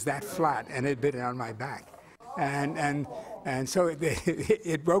was that flat, and it had been on my back. And so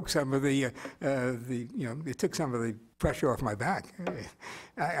it broke some of the it took some of the pressure off my back.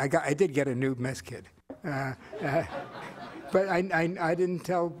 I did get a new mess kit, but I didn't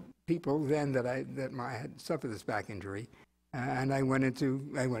tell people then that I had suffered this back injury, and I went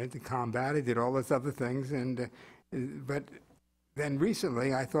into combat. I did all those other things, but then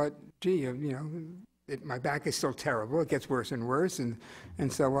recently I thought, gee, my back is still terrible. It gets worse and worse, and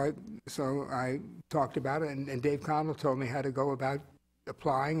so I talked about it, and Dave Connell told me how to go about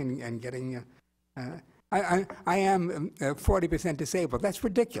applying and getting. I am 40% disabled. That's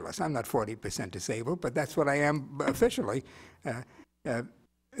ridiculous. I'm not 40% disabled, but that's what I am officially. A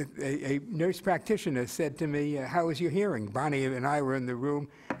nurse practitioner said to me, "How is your hearing?" Bonnie and I were in the room,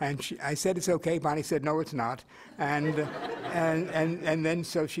 and I said, "It's okay." Bonnie said, "No, it's not." And then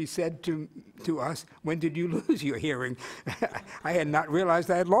so she said to us, "When did you lose your hearing?" I had not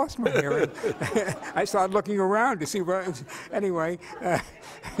realized I had lost my hearing. I started looking around to see where. Anyway,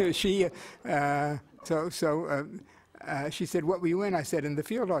 she she said, "What were you in?" I said, "In the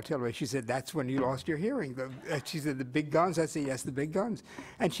field artillery." She said, "That's when you lost your hearing." She said, "The big guns?" I said, "Yes, the big guns."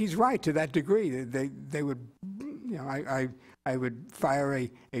 And she's right to that degree. They would, I would fire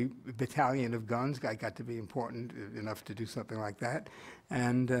a battalion of guns. I got to be important enough to do something like that.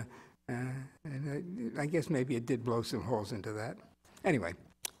 And I guess maybe it did blow some holes into that. Anyway,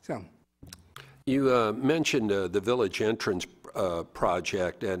 so. You mentioned the village entrance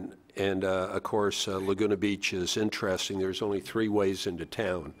project, and of course, Laguna Beach is interesting. There's only 3 ways into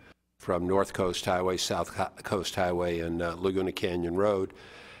town, from North Coast Highway, South Coast Highway, and Laguna Canyon Road.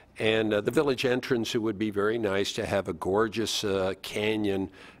 And the village entrance, it would be very nice to have a gorgeous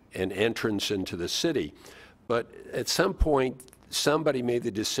canyon and entrance into the city. But at some point, somebody made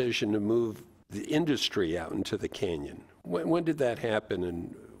the decision to move the industry out into the canyon. When did that happen,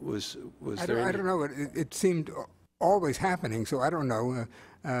 and was there? I don't know. It seemed always happening, so I don't know.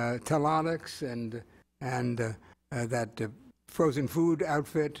 Telonics and that frozen food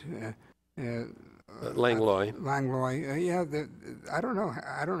outfit. Langlois. Langlois. Yeah, I don't know.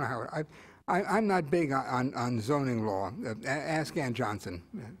 I don't know how. I'm not big on zoning law. Ask Ann Johnson.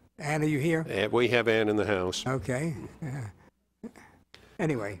 Ann, are you here? We have Ann in the house. Okay.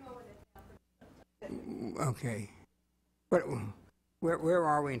 Anyway. Okay. But where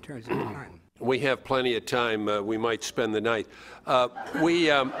are we in terms of time? We have plenty of time. We might spend the night.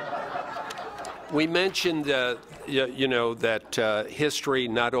 We mentioned, that history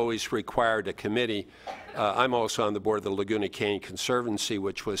not always required a committee. I'm also on the board of the Laguna Canyon Conservancy,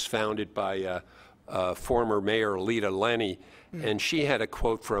 which was founded by former Mayor Lita Lenny, and she had a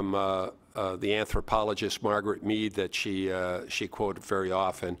quote from the anthropologist Margaret Mead that she quoted very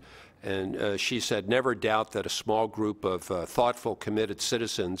often, And she said, never doubt that a small group of thoughtful, committed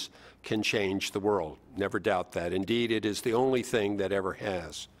citizens can change the world. Never doubt that. Indeed, it is the only thing that ever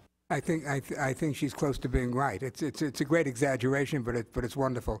has. I think she's close to being right. It's a great exaggeration, but it's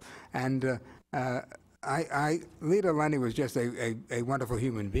wonderful. And Lita Lenny was just a wonderful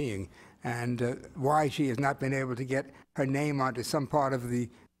human being. And why she has not been able to get her name onto some part of the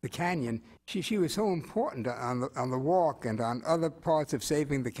canyon, she was so important on the walk and on other parts of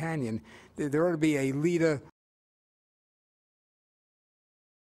saving the canyon. There ought to be a Lita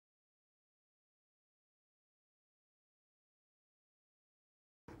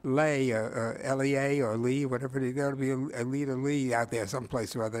Lay, L-E-A or Lee, whatever it is. There ought to be a Lita Lee out there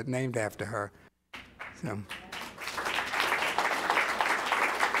someplace or other named after her. So.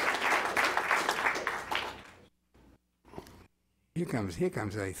 Here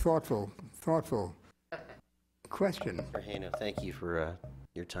comes a thoughtful question. Mr. Hano, thank you for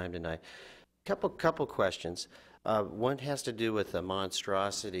your time tonight. Couple questions. One has to do with a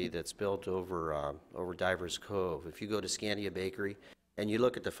monstrosity that's built over Divers Cove. If you go to Scandia Bakery and you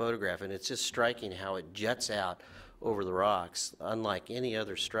look at the photograph, and it's just striking how it jets out over the rocks, unlike any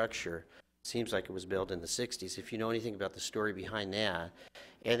other structure. Seems like it was built in the 60s. If you know anything about the story behind that.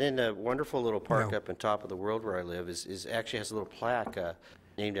 And then the wonderful little park up on top of the world where I live is actually has a little plaque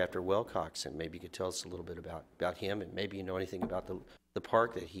named after Wilcoxon. Maybe you could tell us a little bit about him, and maybe you know anything about the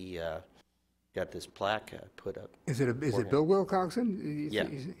park that he got this plaque put up. Is it Bill Wilcoxon? Yeah.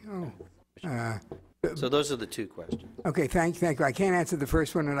 So those are the two questions. Okay, thank you. I can't answer the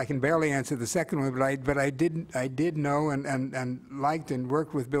first one, and I can barely answer the second one. But I did know and liked and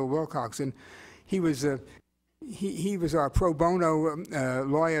worked with Bill Wilcoxon. He was our pro bono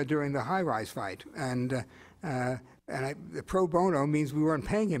lawyer during the high-rise fight, and the pro bono means we weren't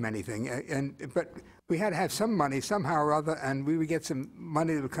paying him anything, but we had to have some money somehow or other, and we would get some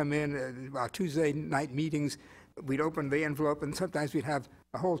money that would come in. Our Tuesday night meetings, we'd open the envelope, and sometimes we'd have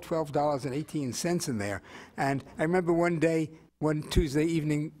a whole $12.18 in there. And I remember one Tuesday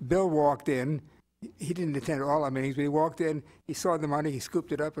evening, Bill walked in. He didn't attend all our meetings, but he walked in, he saw the money, he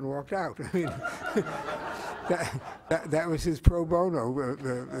scooped it up and walked out. I mean, that was his pro bono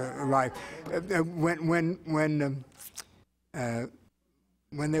life.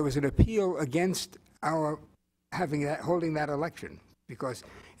 When there was an appeal against our holding that election, because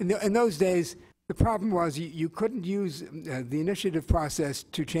in those days, the problem was you couldn't use the initiative process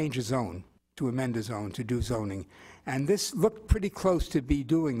to change a zone, to amend a zone, to do zoning. And this looked pretty close to be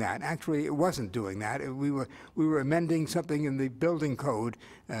doing that. Actually, it wasn't doing that. We were amending something in the building code,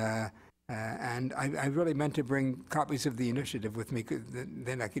 and I really meant to bring copies of the initiative with me.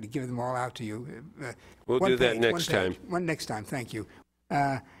 Then I could give them all out to you. We'll do that next time. One next time, thank you.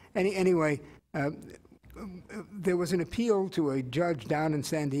 Anyway, there was an appeal to a judge down in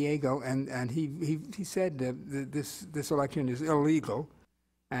San Diego, and he said this election is illegal,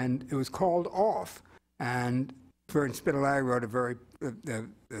 and it was called off. And Vern Spitaleri wrote a very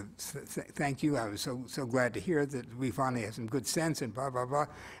thank you. I was so glad to hear that we finally have some good sense and blah blah blah.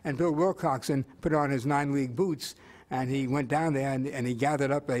 And Bill Wilcoxon put on his 9-league boots, and he went down there and he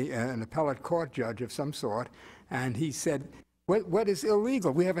gathered up an appellate court judge of some sort, and he said, What is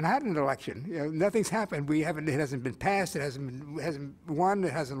illegal? We haven't had an election. Nothing's happened. It hasn't been passed. It hasn't won.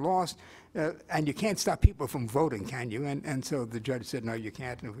 It hasn't lost. And you can't stop people from voting, can you? And so the judge said, no, you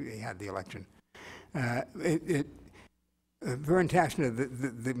can't. And we had the election. Vern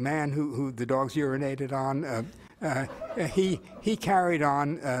Tashner, the man who the dogs urinated on, he carried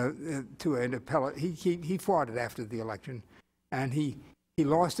on to an appellate. He fought it after the election, and he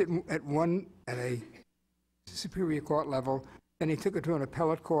lost it at a Superior Court level. Then he took it to an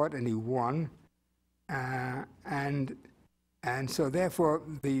appellate court, and he won. And so therefore,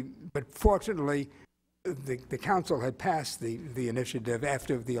 but fortunately, the council had passed the initiative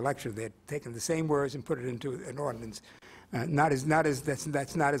after the election. They had taken the same words and put it into an ordinance.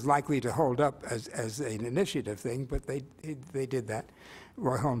 That's not as likely to hold up as an initiative thing, but they did that.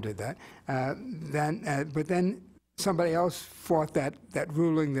 Roy Holm did that. But then somebody else fought that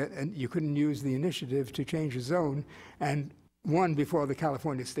ruling that you couldn't use the initiative to change a zone, and won before the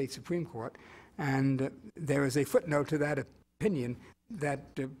California State Supreme Court. And there is a footnote to that opinion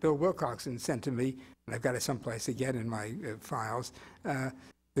that Bill Wilcoxon sent to me, and I've got it someplace again in my files.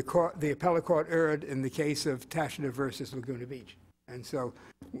 The appellate court erred in the case of Tashner versus Laguna Beach. And so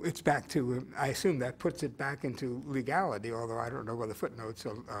it's back to, I assume that puts it back into legality, although I don't know whether footnotes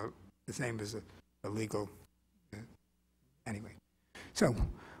are the same as a legal. Anyway, so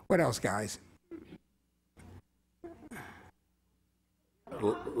what else, guys?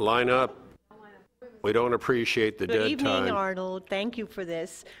 Line up. We don't appreciate the dead time. Good evening, Arnold. Thank you for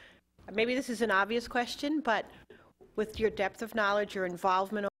this. maybe this is an obvious question, but with your depth of knowledge, your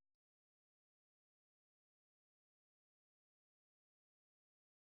involvement